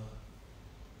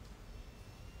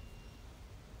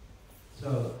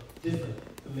 So, different.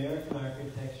 American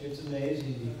architecture, it's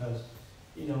amazing because,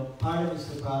 part of it's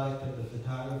the product of the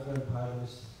photographer and part of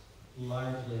it's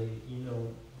largely,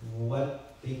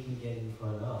 what they can get in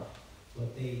front of.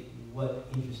 What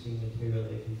interesting material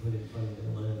they can put in front of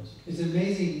their lens. It's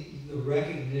amazing the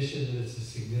recognition that it's a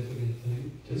significant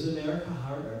thing. Is America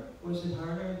harder? Was it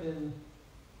harder than?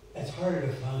 It's harder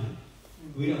to find.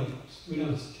 We don't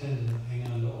tend to hang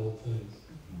on to old things.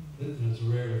 It's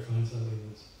rare to find something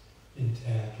that's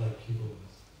intact like Cuba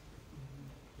was.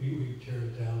 We tear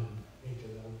it down and paint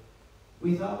it out.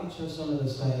 We thought we'd show some of the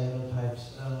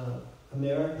cyanotypes.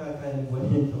 America kind of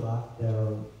went into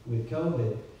lockdown with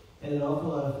COVID. And an awful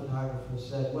lot of photographers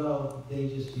said, well, they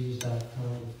just use that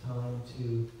kind of time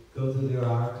to go through their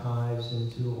archives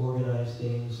and to organize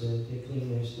things and to clean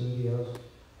their studios.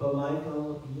 But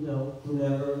Michael, who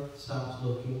never stops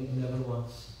looking and never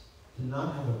wants to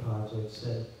not have a project,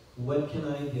 said, what can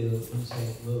I do in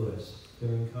St. Louis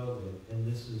during COVID? And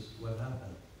this is what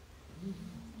happened.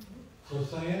 So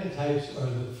cyanotypes are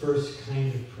the first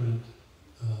kind of print.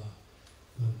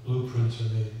 The blueprints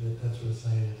are made. That's what a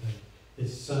cyanotype.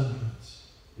 It's sun prints.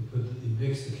 You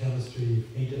mix the chemistry, you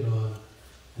paint it on,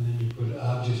 and then you put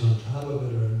objects on top of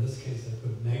it, or in this case I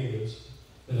put negatives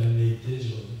that I made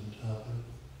digitally on top of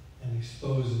it, and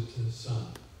expose it to the sun.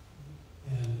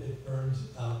 And it burns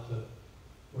out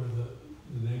where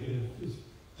the negative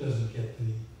doesn't get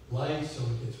the light, so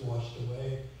it gets washed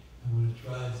away, and when it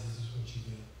dries, this is what you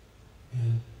get.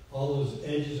 And all those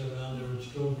edges around there,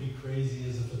 which drove me crazy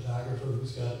as a photographer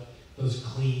who's got those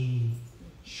clean,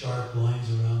 sharp lines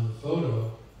around the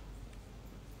photo.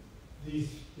 These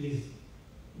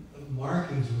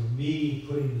markings were me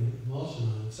putting the emulsion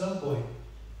on. At some point,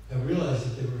 I realized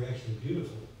that they were actually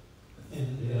beautiful,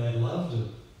 and that I loved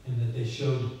them, and that they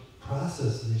showed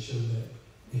process, and they showed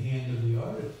the hand of the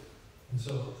artist. And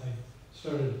so I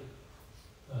started,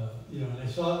 and I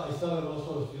saw it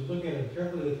also, if you look at it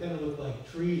carefully, they kind of look like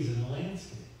trees in a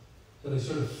landscape. So they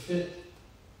sort of fit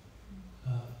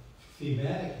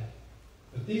thematically.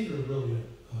 But these were really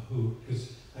a hoot,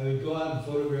 because I would go out and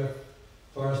photograph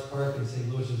Forest Park in St.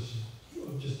 Louis,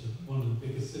 which is just one of the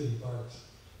biggest city parks.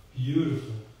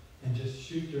 Beautiful. And just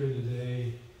shoot during the day,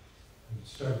 and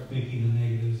start making the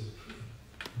negatives,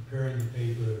 preparing the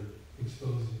paper, and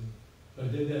exposing them. So I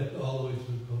did that all the way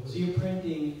through COVID. So you're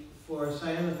printing, for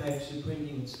cyanotypes, you're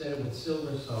printing instead of with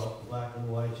silver salt, black and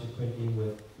white, you're printing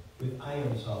with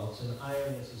iron salts. And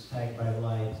iron, as is tagged by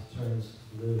light, turns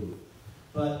blue.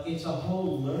 But it's a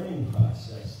whole learning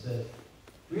process that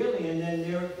really, and then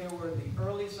there were the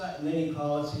early side, and then he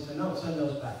called us, he said, no, send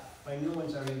those back. My new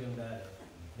ones are even better.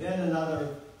 Then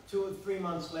another 2 or 3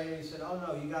 months later, he said, oh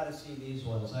no, you got to see these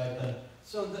ones.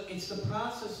 So it's the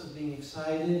process of being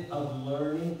excited, of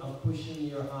learning, of pushing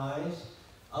your eyes,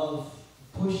 of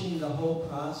pushing the whole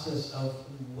process of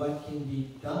what can be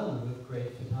done with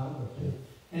great photography.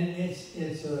 And it's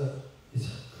a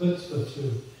chutzpah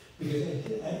too, because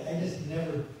I just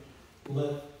never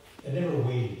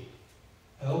waited.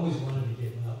 I always wanted to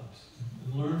get mountains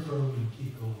and learn from them and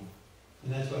keep going.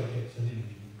 And that's why I kept sending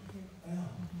them. Wow.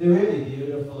 They're really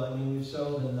beautiful. I mean, we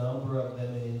sold a number of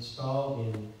them and installed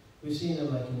in We've seen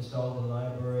them like installed in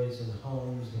libraries and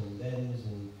homes and dens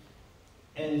and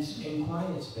in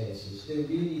quiet spaces. They're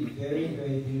really very,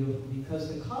 very beautiful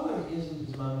because the color isn't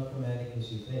as monochromatic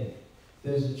as you think.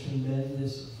 There's a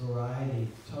tremendous variety,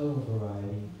 tonal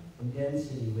variety, and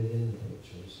density within the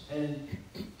pictures. And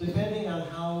depending on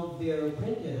how they're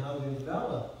printed, how they're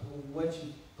developed, what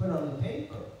you put on the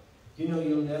paper, you know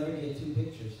you'll never get two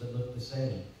pictures that look the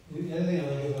same. The other thing I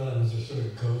like about them is they're sort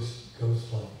of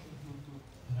ghost-like.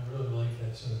 And I really like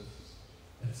that sort of,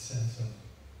 that sense of.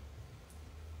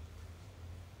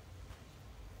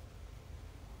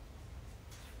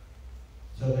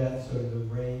 So that's sort of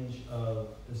the range of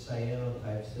the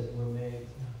cyanotypes that were made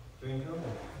during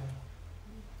COVID.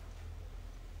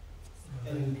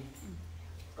 And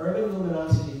urban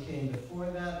luminosity came before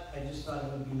that. I just thought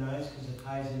it would be nice because it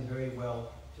ties in very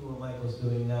well to what Michael's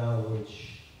doing now,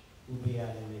 which we'll be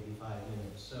at in maybe 5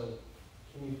 minutes. So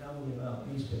can you tell me about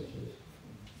these pictures?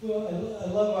 Well, I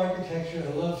love architecture.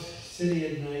 I love city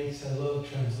at nights. I love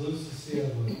translucency. I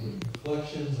love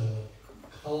reflections. I love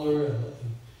color.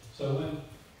 So I went.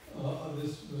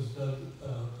 This was done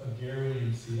a gallery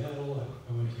in Seattle.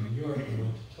 I went to New York. I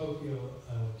went to Tokyo.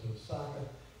 I went to Osaka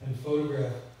and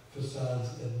photographed facades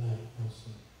at night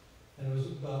mostly. And it was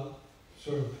about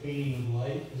sort of painting with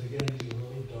light, because again, it's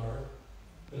really dark,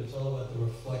 but it's all about the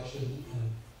reflection.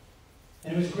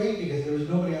 And it was great because there was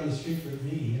nobody on the street but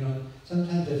me. You know,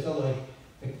 sometimes I felt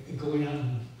like going out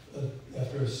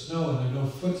after a snow and there were no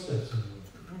footsteps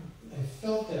anymore. I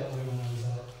felt that way when I was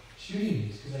out shooting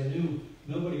these, because I knew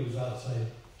nobody was outside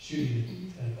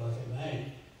shooting at 10 o'clock at night,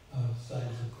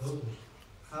 signs of COVID.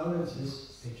 How does this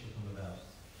picture come about?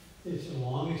 It's a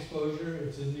long exposure.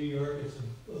 It's in New York. It's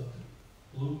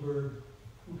a Bloomberg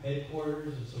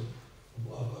headquarters. It's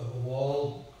a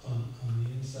wall on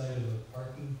the inside of a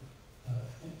parking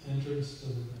entrance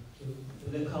to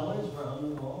the colors were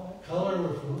on the wall? Color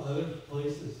were from other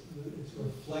places. It's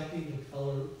reflecting the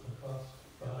color across.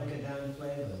 Like a down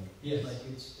flame. Yes. Like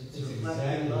it's exactly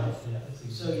reflecting light. Yeah,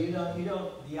 so you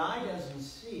don't, the eye doesn't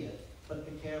see it, but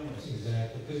the camera sees it.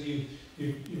 Exactly. Because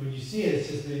when you see it, it's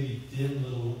just maybe dim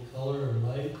little color or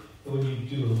light. But when you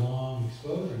do a long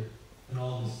exposure, and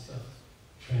all this stuff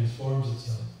transforms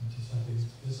itself into something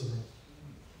that's visible.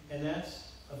 And that's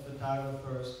a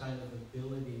photographer's kind of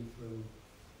ability through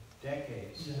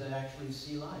decades to actually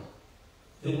see light.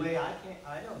 The way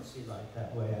I don't see light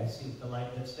that way. I see the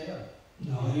light that's there.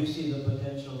 No, you see the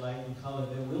potential light and color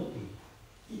there will be.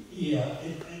 Yeah,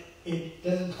 it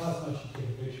doesn't cost much to take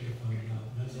a picture to find out.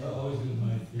 That's always been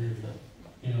my theory.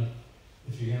 You know,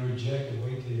 if you're going to reject it,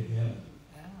 wait till you have it.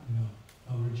 You know,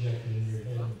 don't reject it in your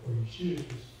head before you shoot it,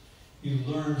 because you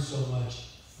learn so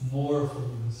much more from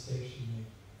the mistakes you make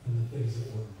than the things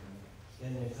that work.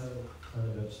 And they're kind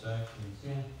of abstractions.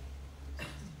 Yeah.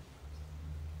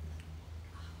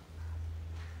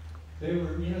 They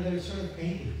were sort of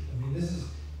painters. I mean, this is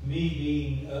me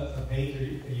being a painter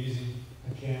using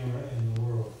a camera in the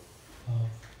world.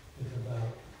 It's about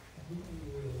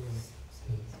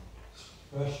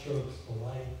the brush strokes, the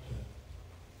light,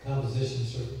 the composition,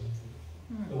 certainly,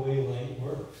 the way light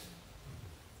works.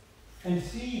 And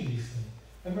seeing these things.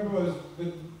 I remember I was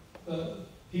with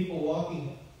people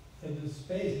walking in this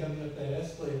space, coming up that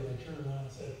escalator, and I turned around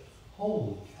and said,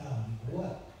 "Holy cow, what?"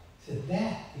 I said,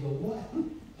 "That." They go, "What?"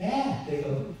 "That." They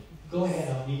go ahead,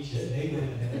 I'll meet you. And they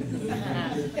went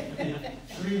ahead. And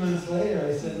 3 months later,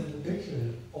 I sent them the picture,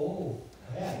 and oh,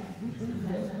 that.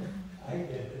 I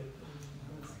get it.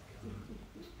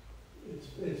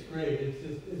 It's great.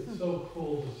 It's so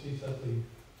cool to see something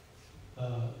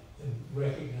and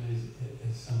recognize it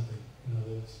as something, that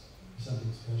it's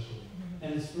something special.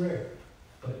 And it's rare,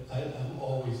 but I'm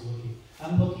always looking.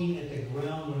 I'm looking at the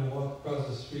ground when I walk across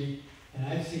the street, and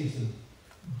I've seen some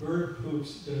bird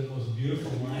poops that are the most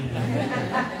beautiful lines.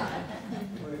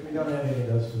 We don't have any of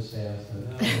those for sale, so.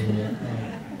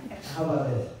 How about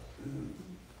this?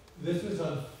 This was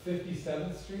on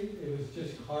 57th Street. It was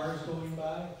just cars going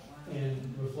by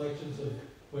and reflections of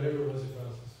whatever was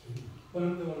across the street. One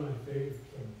of my favorites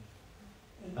from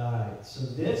me. All right, so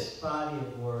this body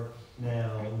of work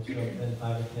now, which will spend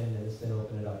 5 or 10 minutes, then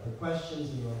open it up for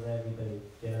questions, and we'll let everybody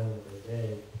get on with their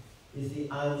day, is the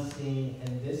on-scene,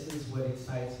 and this is what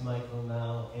excites Michael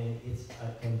now, and it's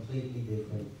a completely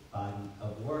different body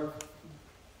of work.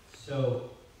 So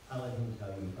I'll let him tell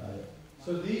you about it.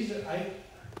 So these are,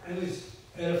 I was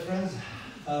at a friend's,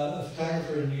 a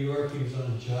photographer in New York. He was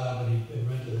on a job, and he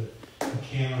rented a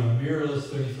camera, a mirrorless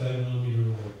 35mm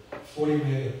with a 40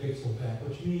 megapixel back,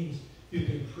 which means you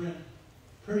can print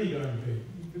pretty darn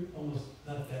big, almost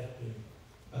not that big,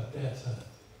 about that size.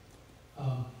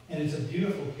 And it's a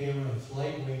beautiful camera. It's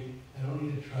lightweight. I I don't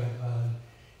need a tripod.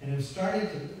 And I'm starting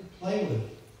to play with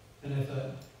it. And I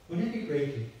thought, wouldn't it be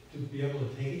great to be able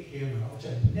to take a camera, which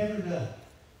I've never done.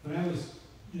 When I was,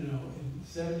 in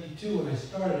 72, when I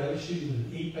started, I was shooting with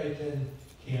an 8x10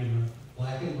 camera,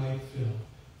 black and white film.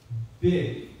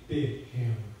 Big, big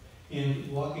camera.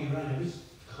 And walking around, it was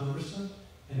cumbersome,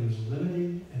 and it was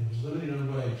limiting,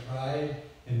 on what I tried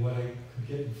and what I could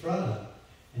get in front of.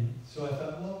 And so I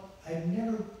thought, well, I've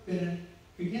never been a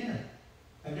beginner.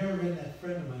 I've never been that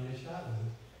friend of mine I shot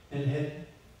with and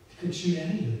could shoot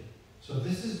any of it. So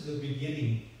this is the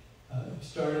beginning. It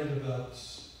started about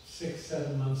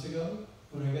 6-7 months ago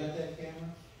when I got that camera.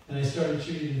 And I started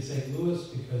shooting in St. Louis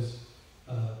because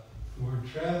we weren't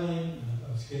traveling.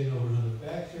 I was getting over another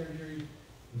back surgery.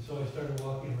 And so I started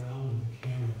walking around with the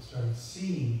camera and started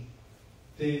seeing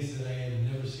things that I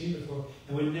had never seen before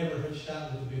and would never have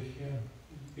shot with a big camera.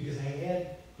 Because I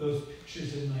had those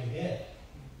pictures in my head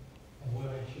of what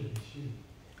I should be shooting.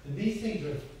 And these things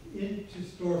are into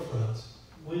storefronts,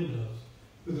 windows,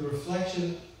 with a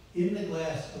reflection in the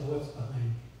glass of what's behind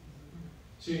you.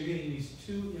 So you're getting these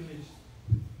two images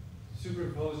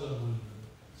superimposed on one another.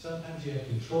 Sometimes you have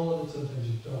control of it, sometimes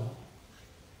you don't.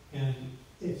 And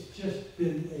it's just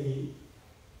been a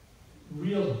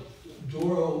real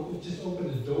door, it just opened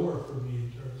a door for me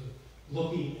in terms of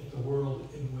looking at the world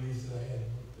in ways that I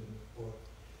hadn't looked at it before.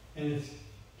 And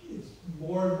it's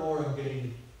more and more, I'm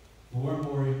getting more and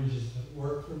more images that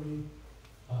work for me.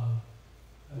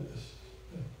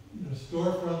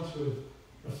 Storefronts with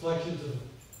reflections of a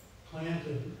plant,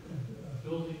 a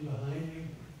building behind me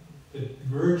that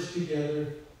merge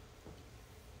together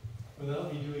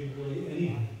without me doing really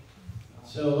anything.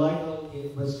 So Michael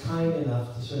was kind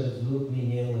enough to sort of loop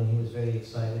me in when he was very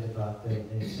excited about them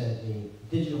and sent me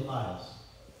digital files.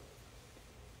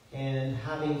 And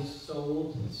having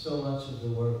sold so much of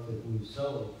the work that we've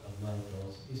sold of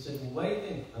Michael's, he said, well, what do you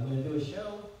think? I'm going to do a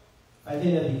show. I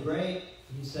think that'd be great.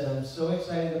 He said, I'm so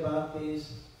excited about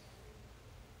these.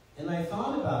 And I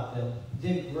thought about them.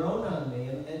 They've grown on me.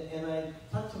 And I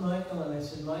talked to Michael and I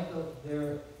said, Michael,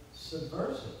 they're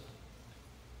subversive.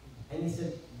 And he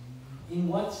said, in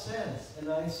what sense?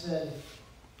 And I said,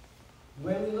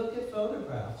 when we look at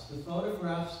photographs, the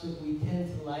photographs that we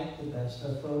tend to like the best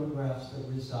are photographs that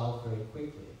resolve very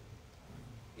quickly.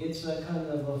 It's a kind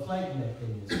of a flight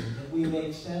mechanism that we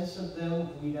make sense of them,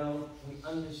 we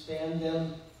understand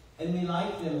them, and we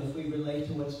like them if we relate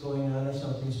to what's going on or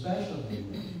something special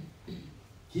in them.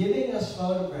 Giving us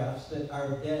photographs that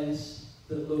are dense,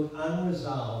 that look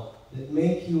unresolved, that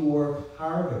make you work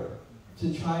harder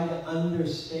to try to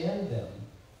understand them,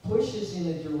 pushes in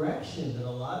a direction that a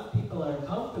lot of people aren't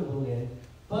comfortable in,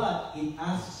 but it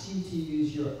asks you to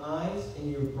use your eyes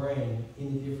and your brain in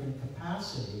a different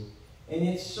capacity. And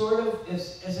it's sort of,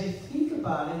 as I think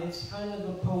about it, it's kind of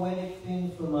a poetic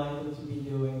thing for Michael to be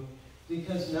doing,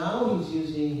 because now he's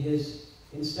using his,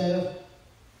 instead of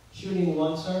shooting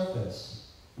one surface,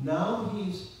 now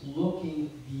he's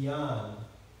looking beyond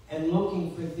and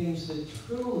looking for things that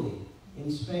truly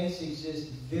in space exist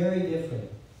very different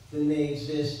than they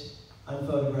exist on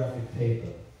photographic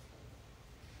paper.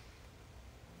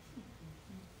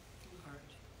 Art.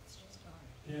 It's just art.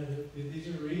 Yeah, these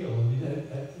are real. I mean,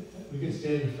 we can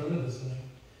stand in front of this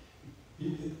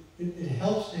and it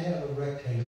helps to have a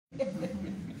rectangle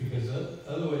because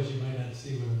otherwise you might not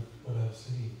see what I've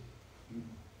seen.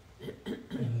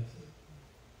 And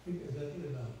is that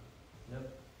good enough?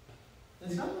 Yep.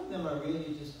 And some of them are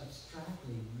really just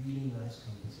abstractly really nice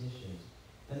compositions.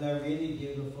 And they're really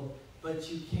beautiful. But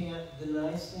you can't, the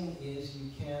nice thing is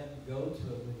you can't go to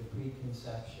it with a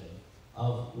preconception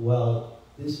of, well,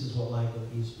 this is what Michael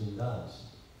Eastman does.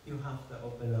 You have to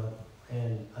open up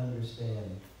and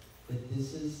understand that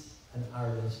this is an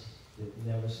artist that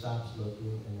never stops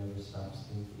looking and never stops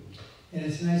thinking. And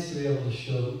it's nice to be able to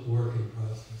show work in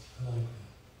process. I like that.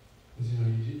 Because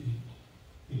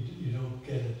you don't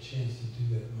get a chance to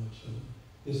do that much. So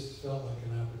this felt like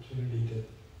an opportunity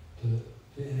to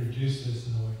introduce this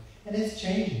in a way. And it's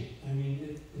changing. I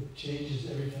mean, it changes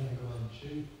every time I go out and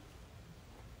shoot.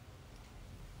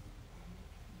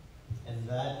 And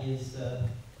that is I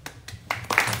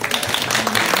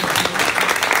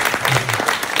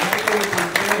would be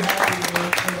very happy to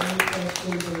answer any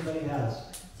questions anybody has.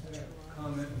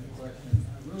 Comment and question.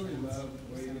 I really love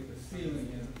the way you get the ceiling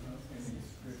in these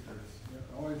pictures. You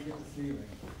always get the ceiling.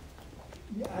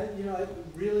 Yeah,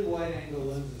 really wide-angle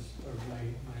lenses are my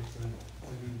friend. I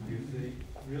mean, because they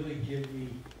really give me,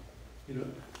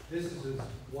 this is as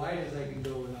wide as I can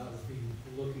go without it being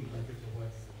looking like it's a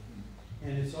wide angle.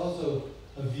 And it's also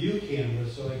a view camera,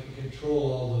 so I can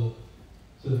control all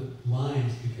the the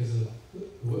lines because of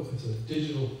it's a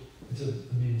digital. It's a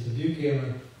view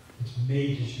camera. It's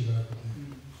made to shoot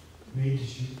architecture, made to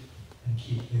shoot and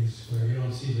keep things square. You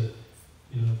don't see the,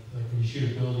 like when you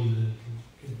shoot a building, then it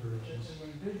can converge.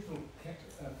 When digital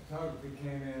photography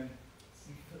came in,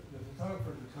 the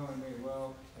photographers were telling me, well,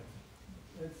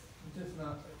 it's just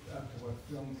not up to what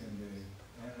film can do.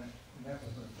 And that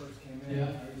was when it first came in. Yeah.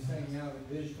 Are you saying now that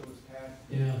digital is past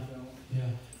Yeah. film?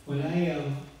 Yeah. When I had,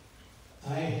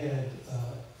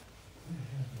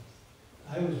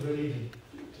 I was ready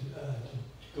to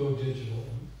go digital.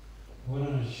 I went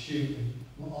on a shoot, and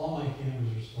all my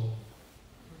cameras were stolen.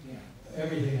 Yeah.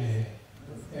 Everything I had,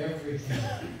 everything.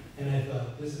 And I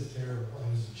thought, this is terrible. I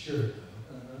was insured though.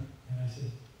 And I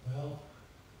said, well,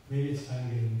 maybe it's time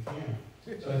to get a new camera.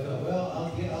 So I thought, well,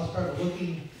 I'll start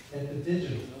looking at the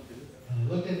digital. And I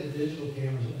looked at the digital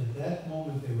cameras, and at that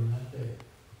moment they were not there.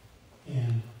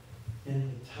 And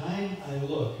in the time I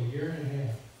looked, a year and a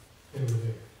half, they were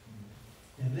there.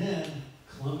 And then,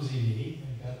 clumsy me, I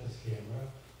got this camera.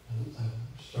 I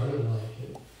started to like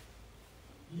it.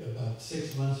 About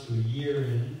 6 months to a year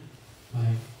in, my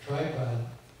tripod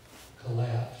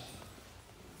collapsed,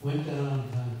 went down on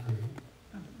concrete.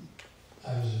 I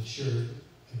was insured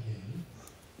again.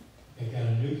 I got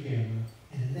a new camera,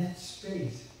 and in that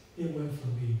space, it went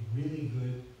from being really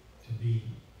good to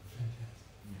being fantastic.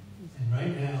 And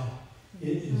right now,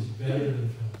 it is better than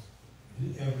film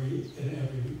in every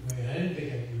way. I didn't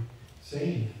think I'd be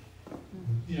saying that.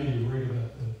 You're worried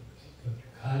about the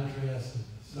contrast and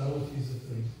the subtleties of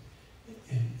things,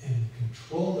 and the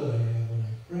control that I have when I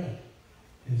print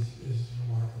is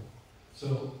remarkable. So,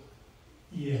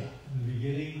 yeah, in the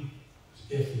beginning, it was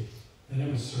iffy. Then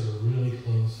it was sort of really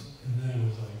close, and then it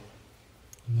was like,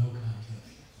 no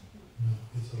contest. No,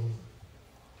 it's over.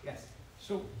 Yes.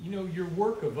 So, your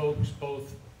work evokes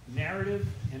both narrative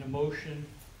and emotion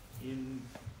in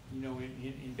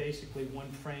basically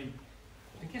one frame.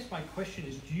 I guess my question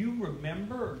is, do you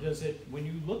remember, or does it, when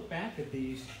you look back at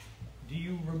these, do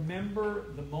you remember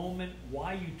the moment,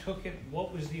 why you took it,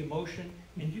 what was the emotion,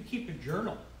 and do you keep a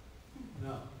journal?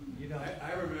 No. You don't?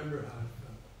 I remember how it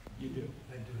felt. You do?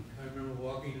 I do. I remember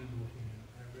walking and looking at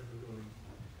it. I remember going,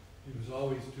 it was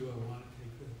always, do I want to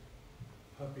take the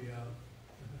puppy out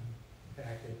and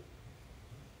pack it,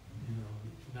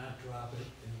 not drop it,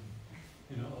 and,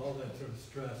 all that sort of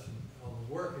stress and all the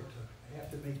work it took. I have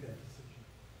to make that decision.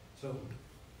 So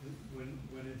when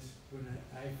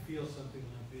I feel something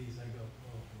like these, I go,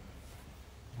 oh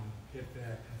boy, get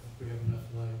back. I hope we have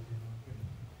enough light.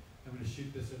 I'm going to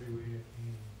shoot this every way I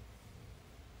can.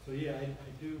 So yeah, I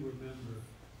do remember.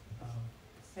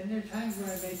 And there are times when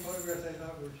I made photographs I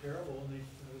thought were terrible, and I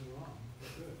was wrong.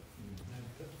 They're good. And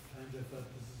times I thought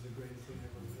this is the greatest thing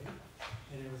I ever made,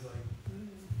 and it was like,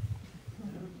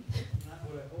 not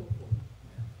what I hoped for.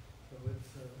 So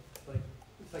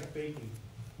it's like baking.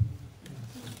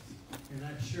 You're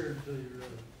not sure until you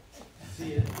really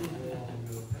see it in the wall and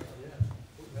go, oh, yeah,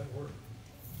 that worked.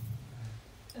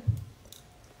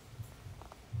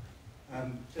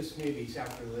 This may be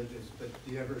sacrilegious, but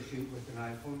do you ever shoot with an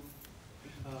iPhone?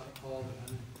 All the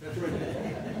time.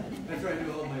 That's where I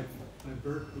do all my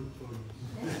bird poop photos.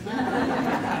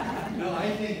 No, I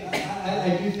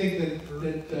do think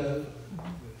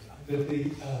that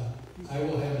I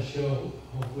will have a show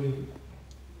hopefully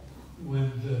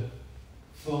when the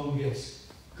phone gets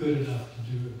good enough to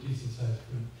do a decent sized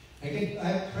print.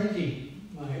 I'm printing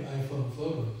my iPhone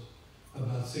photos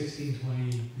about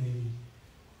 1620, maybe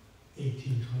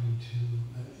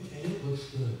 1822, and it looks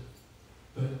good,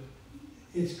 but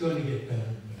it's going to get better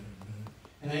and better and better.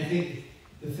 And I think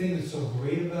the thing that's so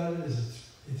great about it is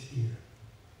it's here.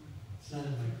 It's not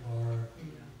in my car.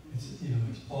 It's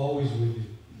it's always with you,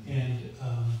 and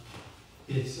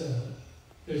there's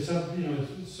some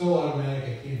it's so automatic.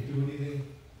 I can't do anything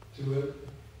to it.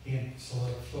 Can't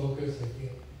select focus.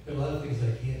 There are a lot of things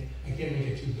I can't make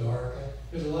it too dark.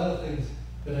 There's a lot of things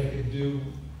that I can do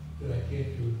that I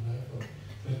can't do with an iPhone.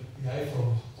 But the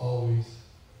iPhone is always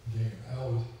there. I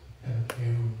always have a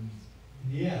camera with me.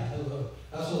 And yeah,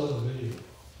 I also love the video. I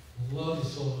love the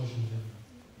slow motion video.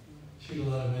 Shoot a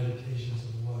lot of meditations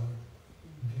in the water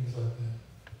and things like that.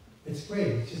 It's great.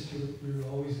 It's just you're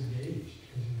always engaged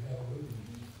because you have it with you.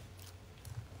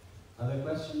 Other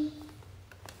questions?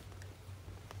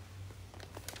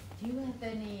 Do you have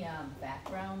any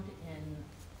background in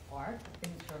art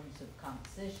in terms of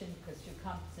composition? Because your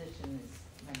composition is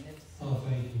magnificent. Oh,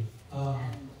 thank you.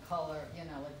 And color,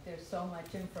 there's so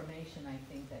much information, I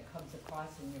think, that comes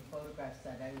across in your photographs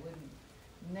that I wouldn't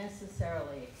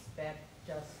necessarily expect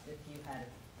just if you had a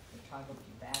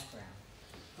photography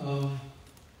background.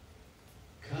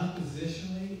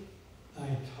 Compositionally,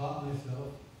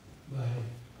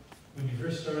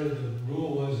 started, the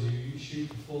rule was you shoot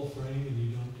the full frame and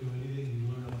you don't do anything, you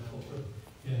learn on the full frame.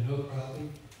 Yeah, no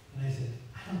cropping. And I said,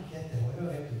 I don't get that, why do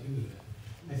I have to do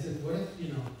that? I said, what if,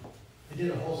 I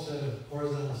did a whole set of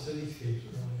horizontal cityscapes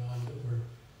early on that were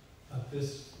about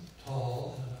this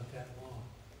tall and about that long.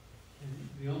 And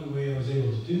the only way I was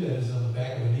able to do that is on the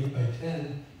back of an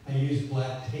 8x10, I used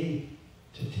black tape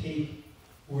to tape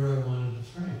where I wanted the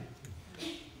frame.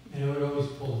 And I would always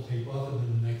pull the tape off, and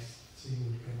then the next scene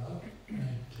would come up, and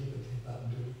I'd take the tape out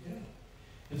and do it again.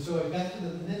 And so I got to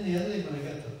and then the other thing, when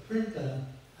I got the print done,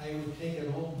 I would take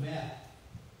an old mat,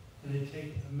 and I'd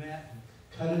take a mat and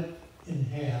cut it in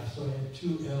half, so I had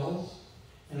 2 L's,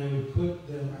 and I would put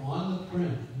them on the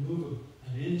print and move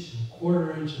an inch, a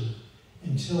quarter inch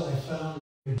until I found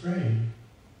the frame.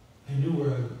 I knew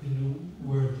where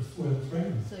the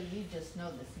frame was. So you just know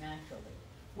this naturally?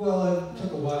 Well, it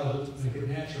took a while to make it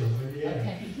natural, but yeah.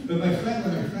 Okay. But when my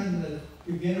friend, the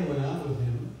beginner, went out with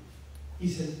him, he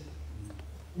said,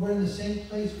 we're in the same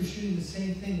place, we're shooting the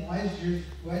same thing, why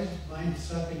is mine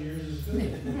suck and yours is good?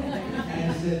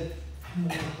 And I said, I'm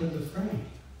going to put the frame.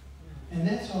 And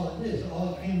that's all it is.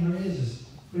 All a camera is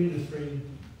putting the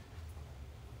frame,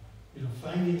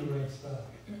 finding the right spot.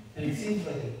 And it seems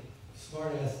like a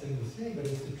smart-ass thing to say, but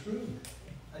it's the truth.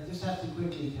 I just have to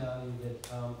quickly tell you that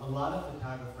a lot of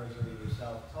photographers are either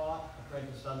self-taught,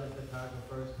 apprenticed other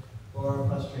photographers, or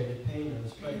frustrated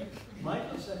painters. But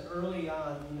Michael said early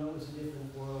on, it was a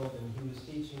different world, and he was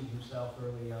teaching himself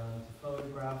early on to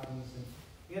photograph things. And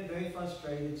he got very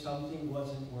frustrated, something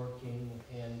wasn't working,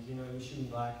 and he was shooting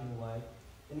black and white.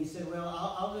 And he said, well,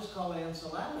 I'll just call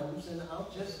Ansel Adams, and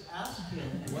I'll just ask him,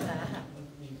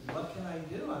 what can I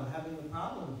do? I'm having a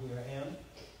problem here, and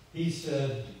he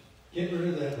said, get rid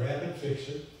of that rapid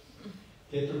fixer,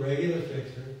 get the regular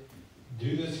fixer,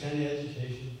 do this kind of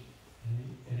education.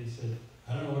 And he said,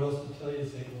 I don't know what else to tell you,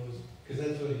 St. Louis, because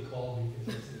that's what he called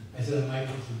me. I said, I'm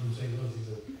Michael from St. Louis. He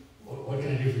said, what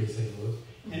can I do for you, St. Louis?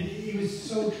 And he was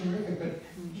so terrific, but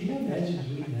can you imagine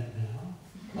doing that now?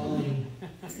 Calling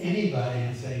anybody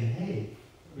and saying, hey,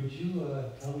 would you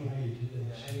tell me how you did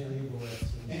that?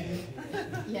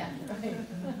 Yeah, right.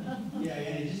 Yeah,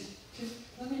 and just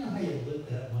let me know how you lit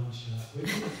that one shot, would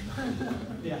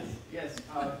you? yes. Yes,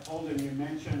 Holden, you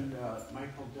mentioned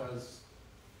Michael does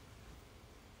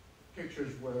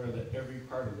pictures where every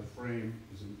part of the frame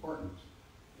is important.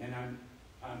 And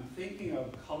I'm thinking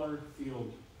of colored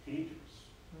field painters.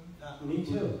 Me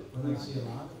too, when I see a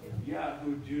lot of them. Yeah,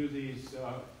 who do these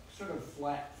sort of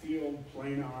flat field,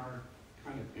 planar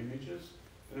kind of images.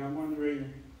 And I'm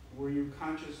wondering, were you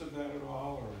conscious of that at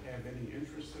all, or have any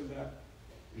interest in that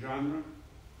genre?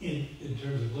 In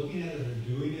terms of looking at it or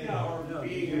doing it? Yeah, or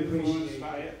being influenced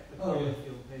by it. Oh,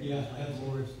 yeah,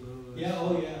 absolutely. Yeah,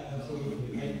 oh yeah,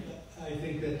 absolutely. I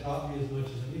think that taught me as much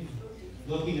as anything.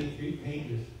 Looking at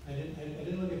painters. I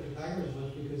didn't look at photographers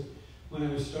much because when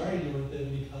I was starting, there weren't that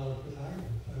many color photographers.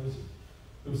 I was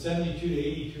from 72 to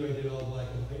 82. I did all black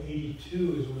and white.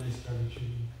 82 is when I started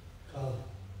shooting color,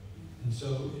 and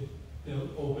so it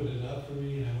opened it up for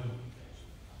me. And I went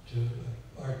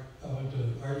to art. I went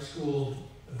to art school.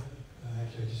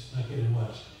 Actually, I just snuck in and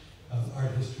watched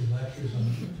art history lectures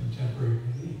on contemporary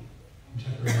painting,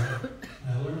 contemporary art,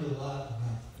 and I learned a lot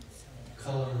about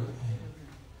color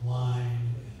and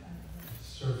line and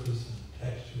surface and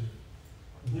texture.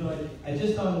 I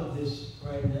just thought of this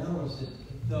right now, is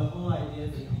that the whole idea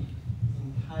that the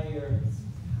entire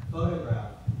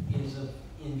photograph is of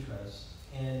interest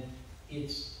and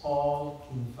it's all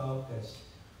in focus,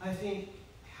 I think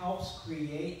helps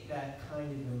create that kind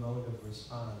of emotive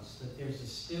response, that there's a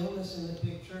stillness in the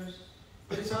pictures,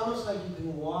 but it's almost like you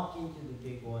can walk into the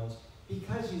big ones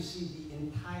because you see the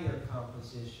entire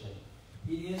composition.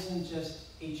 It isn't just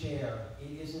a chair,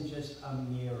 it isn't just a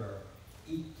mirror.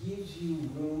 It gives you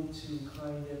room to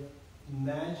kind of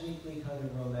magically, kind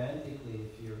of romantically,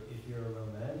 if you're a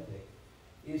romantic,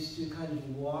 is to kind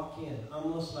of walk in,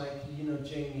 almost like,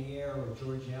 Jane Eyre or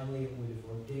George Eliot would have,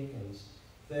 or Dickens,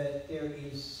 that there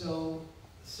is so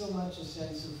much a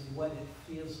sense of what it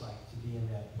feels like to be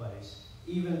in that place,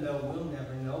 even though we'll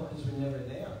never know because we're never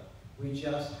there. We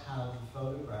just have the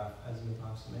photograph as an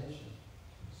approximation.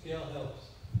 Scale helps.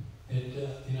 It,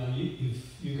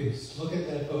 you could look at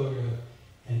that photograph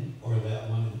or that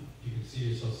one, and you could see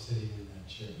yourself sitting in that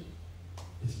chair.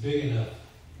 It's big enough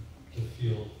to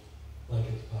feel like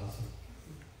it's possible.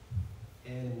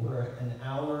 And we're an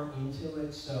hour into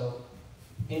it, so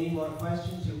any more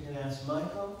questions you can ask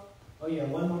Michael? Oh yeah,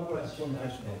 one more question.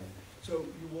 So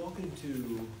you walk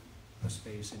into a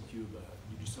space in Cuba,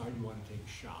 you decide you want to take a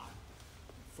shot.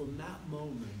 From that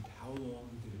moment, how long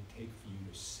did it take for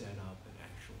you to set up and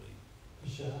actually The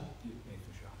shot? You make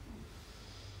the shot.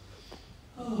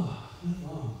 Oh, not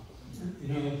long. You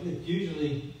know, it's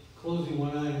usually closing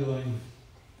one eye and going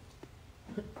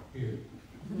here.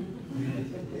 I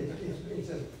mean, it's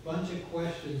a bunch of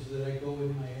questions that I go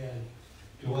in my head.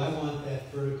 Do I want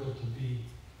that vertical to be?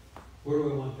 Where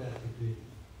do I want that to be?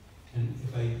 And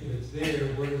if it's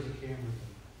there, where does the camera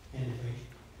go? And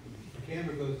if the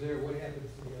camera goes there, what happens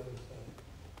to the other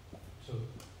side? So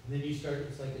and then you start.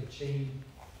 It's like a chain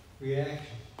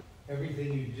reaction.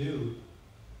 Everything you do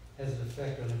has an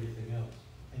effect on everything else,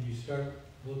 and you start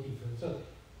looking for it. So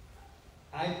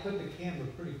I put the camera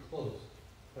pretty close,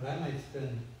 but I might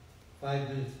spend 5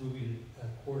 minutes moving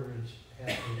a quarter inch, half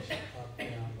inch, up, down,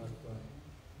 left, right.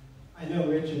 I know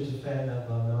Richard's a fan of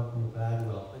Malcolm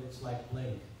Gladwell, but it's like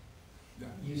Blink. Yeah.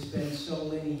 You spend so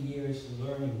many years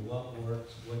learning what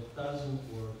works, what doesn't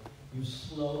work. You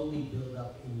slowly build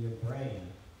up in your brain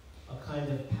a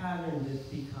kind of pattern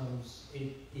that becomes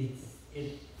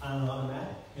it's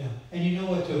automatic. Yeah, and you know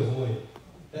what to avoid.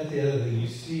 That's the other thing. You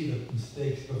see the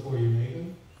mistakes before you make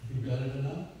them. If you've done it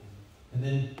enough, and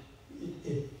then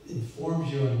it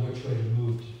informs you on which way to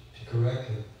move to correct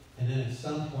it. And then at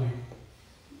some point,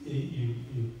 you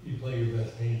play your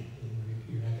best hand.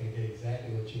 You're not going to get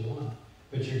exactly what you want,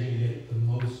 but you're going to get the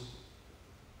most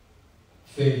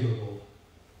favorable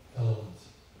elements.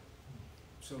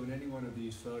 So in any one of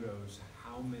these photos,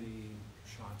 how many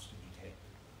shots did you take?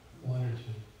 One or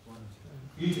two. One or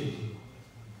two. Usually two.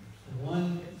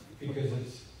 One, because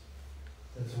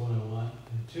that's the one I want,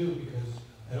 and two, because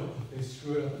I don't, if they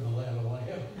screw it up in the lab, I want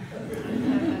to have it.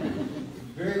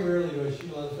 Very rarely do I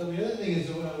shoot a lot of film. The other thing is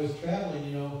that when I was traveling,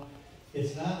 you know,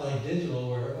 it's not like digital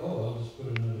where, oh, I'll just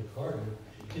put another card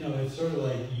in. You know, it's sort of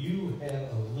like you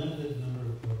have a limited number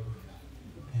of photographs,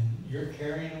 and you're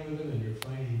carrying them with them, and you're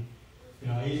finding, you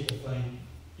know, I used to find,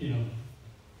 you know,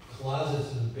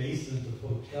 closets in the basement of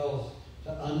hotels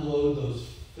to unload those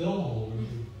film holders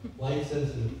with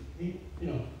light-sensitive, you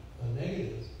know,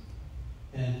 negatives.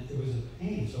 And it was a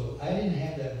pain. So I didn't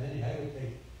have that many. I would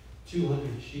take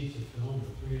 200 sheets of film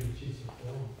or 300 sheets of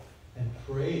film and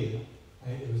pray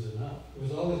that it was enough. It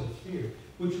was always a fear,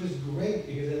 which was great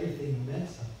because everything meant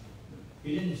something.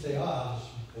 You didn't say, oh, I'll just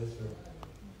shoot this. Or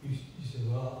you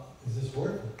said, well, is this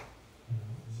worth it? You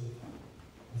know,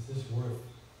 is this worth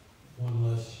one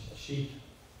less sheet,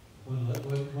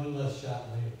 one less shot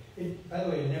later? By the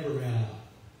way, it never ran out.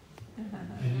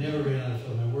 I never ran out of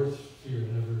film. My worst fear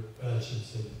never, but I should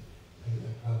say, I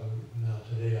probably, now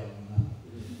today I will not.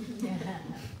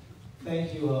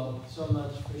 Thank you all so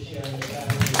much for sharing that.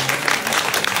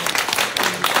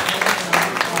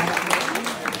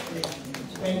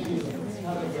 Thank you.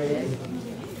 Have a great day.